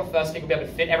not sure if a first speaker will be able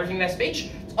to fit everything in their speech,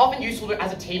 it's often useful to,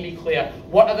 as a team, be clear,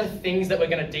 what are the things that we're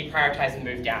going to deprioritize and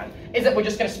move down? Is it we're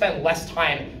just going to spend less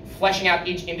time fleshing out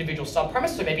each individual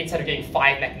sub-premise, so maybe instead of getting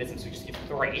 5 mechanisms, we just give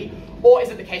 3? Or is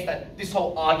it the case that this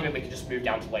whole argument we can just move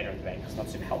down to later in the debate, because it's not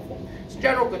super helpful? So in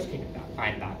general, good to keep in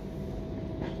mind that.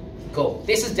 Cool.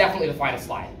 This is definitely the final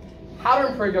slide. How to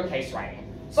improve your case writing.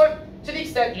 So, to the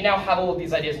extent you now have all of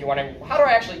these ideas and you're wondering, how do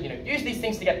I actually use these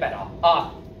things to get better?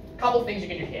 Couple of things you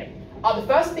can do here. The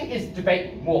first thing is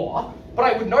debate more, but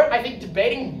I would note I think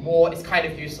debating more is kind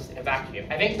of useless in a vacuum.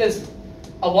 I think there's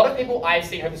a lot of people I've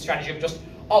seen have the strategy of just,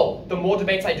 oh, the more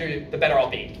debates I do, the better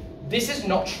I'll be. This is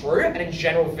not true, and in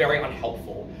general very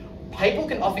unhelpful. People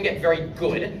can often get very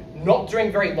good not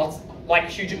doing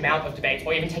huge amount of debates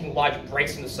or even taking large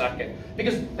breaks from the circuit,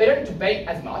 because they don't debate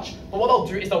as much, but what they'll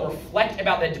do is they'll reflect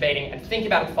about their debating and think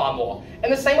about it far more. In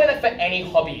the same way that for any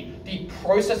hobby, the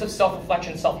process of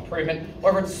self-reflection, self-improvement,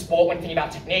 whether it's sport when thinking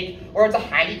about technique, or it's a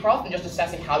handicraft and just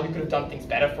assessing how you could have done things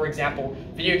better. For example,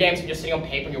 video games, when you're sitting on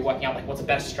paper and you're working out like what's a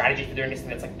better strategy for doing this thing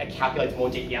that's like a calculates more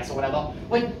DPS or whatever.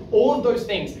 Like all of those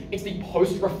things, it's the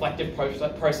post-reflective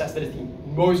process that is the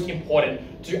most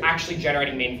important to actually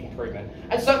generating meaningful improvement.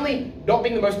 And certainly not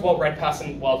being the most well-read person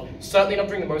in the world, certainly not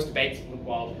doing the most debates in the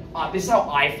world. This is how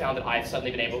I found that I've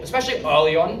certainly been able, especially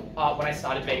early on when I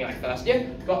started debating my first year,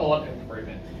 got a lot of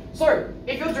improvement. So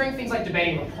if you're doing things like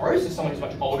debating with pros, so someone who's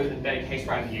much older and better case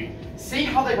writer than you, see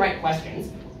how they write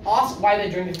questions, ask why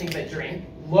they're doing the things they're doing,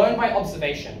 learn by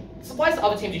observation. This applies to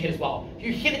other teams you hit as well. If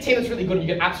you hit a team that's really good and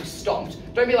you get absolutely stomped,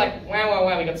 don't be like,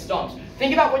 wow, we got stomped.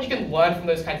 Think about what you can learn from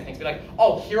those kinds of things. Be like,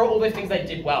 oh, here are all the things they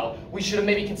did well. We should have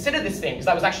maybe considered this thing because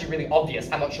that was actually really obvious.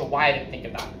 I'm not sure why I didn't think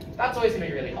of that. That's always going to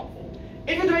be really helpful.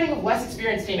 If you're debating with less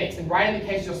experienced teammates and writing the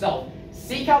case yourself,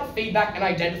 seek out feedback and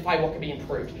identify what can be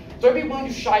improved. Don't be willing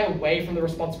to shy away from the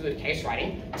responsibility of case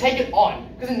writing. Take it on,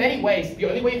 because in many ways, the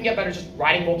only way you can get better is just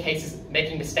writing more cases,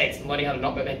 making mistakes, and learning how to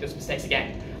not make those mistakes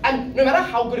again. And no matter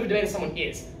how good of a debater someone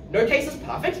is, no case is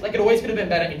perfect. Like, it always could have been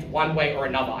better in one way or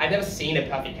another. I've never seen a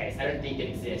perfect case. I don't think it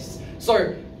exists.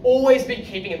 So always be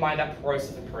keeping in mind that process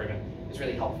of improvement is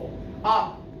really helpful.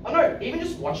 I don't know, even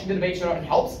just watching the debate show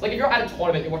helps. Like, if you're at a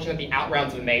tournament, you're watching like, the out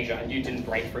rounds of a major and you didn't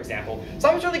break, for example,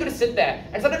 sometimes it's really good to sit there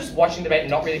and instead of just watching the debate and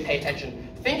not really pay attention,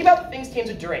 think about the things teams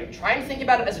are doing. Try and think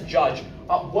about it as a judge.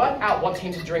 Work out what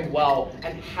teams are doing well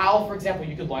and how, for example,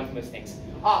 you could learn from those things.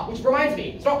 Which reminds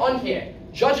me, it's not on here.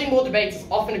 Judging more debates is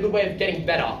often a good way of getting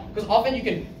better, because often you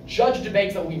can judge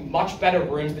debates that will be much better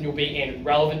rooms than you'll be in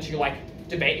relevant to your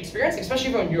debate experience, especially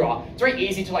if you're newer. It's very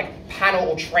easy to panel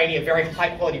or train in a very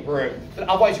high quality room, but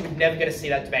otherwise you would never get to see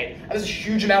that debate. And there's a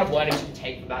huge amount of learning you can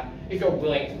take from that if you're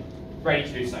willing and ready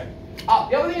to do so. The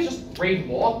other thing is just read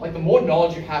more. Like, the more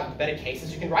knowledge you have, the better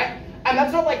cases you can write. And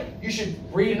that's not like you should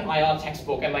read an IR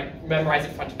textbook and memorize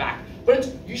it front to back.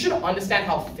 But you should understand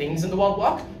how things in the world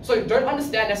work. So don't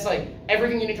understand necessarily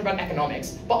everything you need to about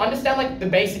economics, but understand the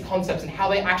basic concepts and how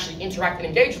they actually interact and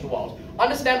engage with the world.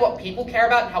 Understand what people care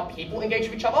about and how people engage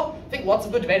with each other. I think lots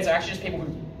of good debaters are actually just people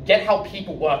who get how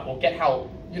people work or get how,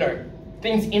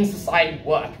 things in society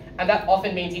work. And that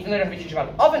often means even though they don't have a huge amount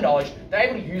of other knowledge, they're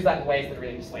able to use that in ways that are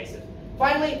really persuasive.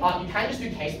 Finally, you can just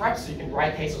do case prep, so you can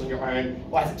write cases on your own,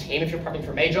 or as a team if you're prepping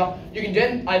for a major. You can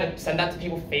then either send that to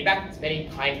people for feedback. There's many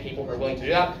kind people who are willing to do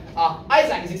that.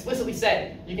 Isaac has explicitly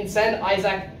said you can send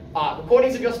Isaac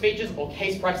recordings of your speeches or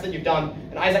case preps that you've done,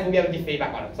 and Isaac will be able to give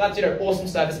feedback on it. So that's awesome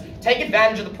service. Take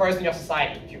advantage of the pros in your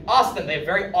society. If you ask them, they're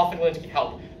very often willing to give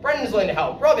help. Brendan is willing to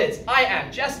help. Rob is. I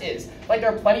am. Jess is.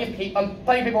 There are plenty of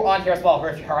people on here as well who,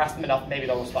 if you harass them enough, maybe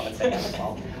they'll respond and say that as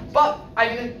well. But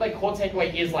I think the core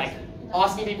takeaway is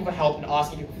asking people for help and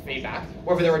asking people for feedback,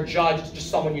 whether they're a judge, it's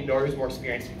just someone you know who's more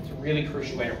experienced. It's a really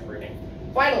crucial way of improving.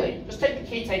 Finally, just take the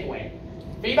key takeaway.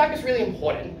 Feedback is really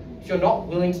important. If you're not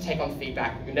willing to take on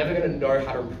feedback, you're never going to know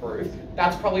how to improve.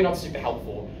 That's probably not super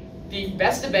helpful. The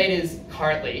best debaters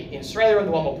currently, in Australia and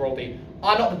the world more broadly,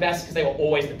 are not the best because they were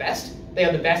always the best. They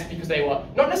are the best because they were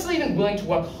not necessarily even willing to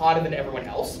work harder than everyone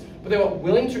else, but they were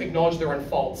willing to acknowledge their own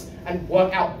faults and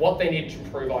work out what they needed to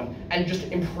improve on, and just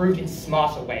improved in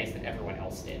smarter ways than everyone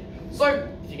else did. So,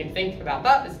 if you can think about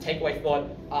that as a takeaway thought,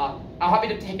 I'm happy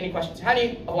to take any questions you have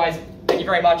any. Otherwise, thank you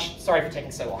very much. Sorry for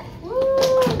taking so long.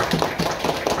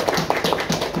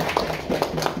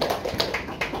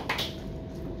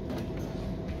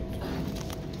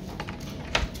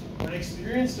 When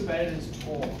experienced debaters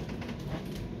talk,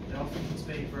 they often can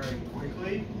speak very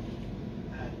quickly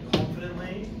and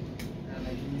confidently, and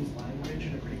they can use language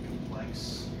in a pretty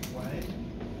complex way.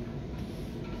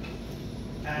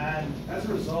 And as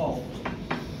a result,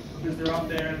 because they're up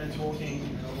there and they're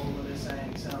talking, all of what they're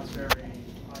saying sounds very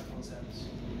high concept,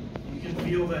 you can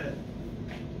feel that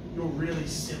your really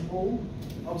simple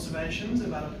observations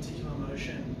about a particular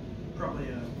emotion probably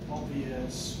are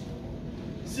obvious,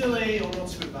 silly, or not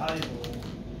super valuable.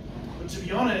 But to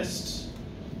be honest,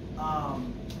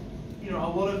 a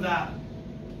lot of that,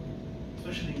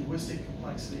 especially linguistic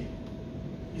complexity,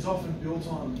 is often built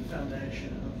on the foundation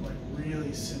of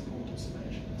really simple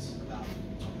observations about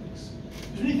topics.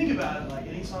 Because when you think about it,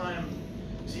 anytime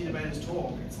you see debaters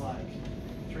talk, it's like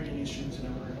 3 instruments in a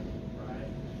room, right?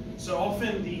 So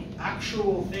often the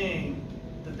actual thing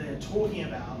that they're talking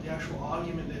about, the actual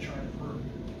argument they're trying to prove,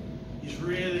 is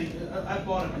really, at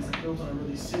bottom, is built on a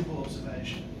really simple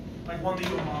observation. Like one that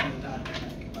your mom and dad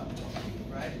can make about the topic,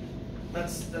 right?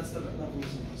 That's the level of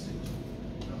simplicity.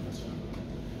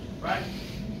 Right?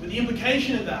 But the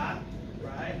implication of that,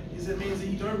 right, is it means that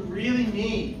you don't really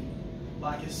need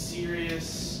a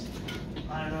serious,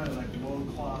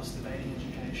 world-class debating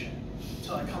education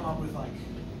to come up with a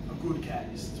good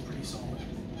case that's pretty solid.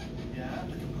 Yeah,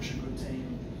 that can push a good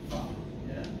team far.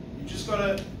 Yeah, you just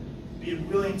gotta be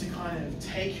willing to kind of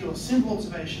take your simple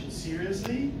observations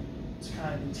seriously, to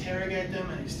kind of interrogate them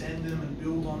and extend them and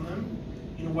build on them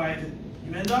in a way that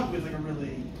you end up with a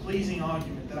really pleasing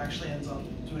argument that actually ends up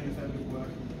doing a fair bit of work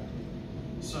in the debate.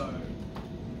 So,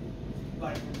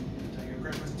 when you take a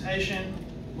great presentation,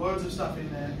 loads of stuff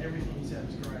in there, everything you said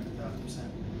was correct,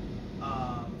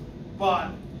 1,000%. But, I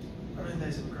don't think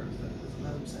they said correct,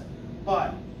 1,000%.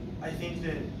 But, I think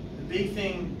that the big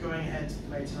thing going ahead to the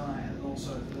debate tonight, and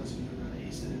also for those of you who are going to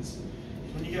Eastern, is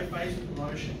when you get faced with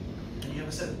emotion, and you have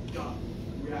a set of gut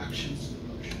reactions to the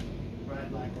emotion,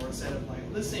 right? Or a set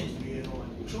of this seems weird, or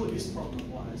surely this problem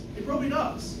applies. It probably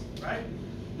does, right?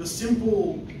 Your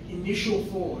simple initial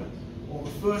thought, or the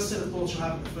first set of thoughts you'll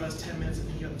have in the first 10 minutes of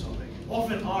thinking about the topic,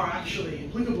 often are actually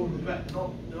applicable in the debate.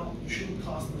 They're not, you shouldn't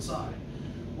cast them aside.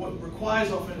 What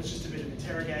requires often is just a bit of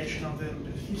interrogation of them, a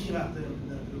bit of thinking about them,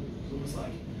 and then it was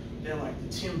they're like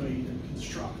the timber you then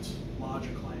construct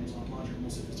larger claims on, larger,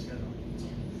 more sophisticated arguments on.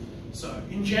 So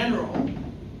in general,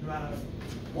 no matter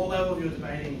what level of your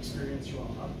debating experience you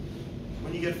are,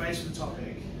 when you get faced with a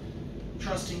topic,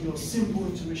 trusting your simple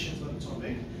intuitions of the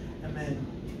topic and then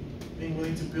being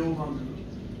willing to build on them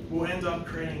will end up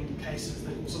creating cases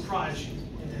that will surprise you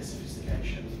in their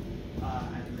sophistication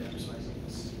and their persuasiveness.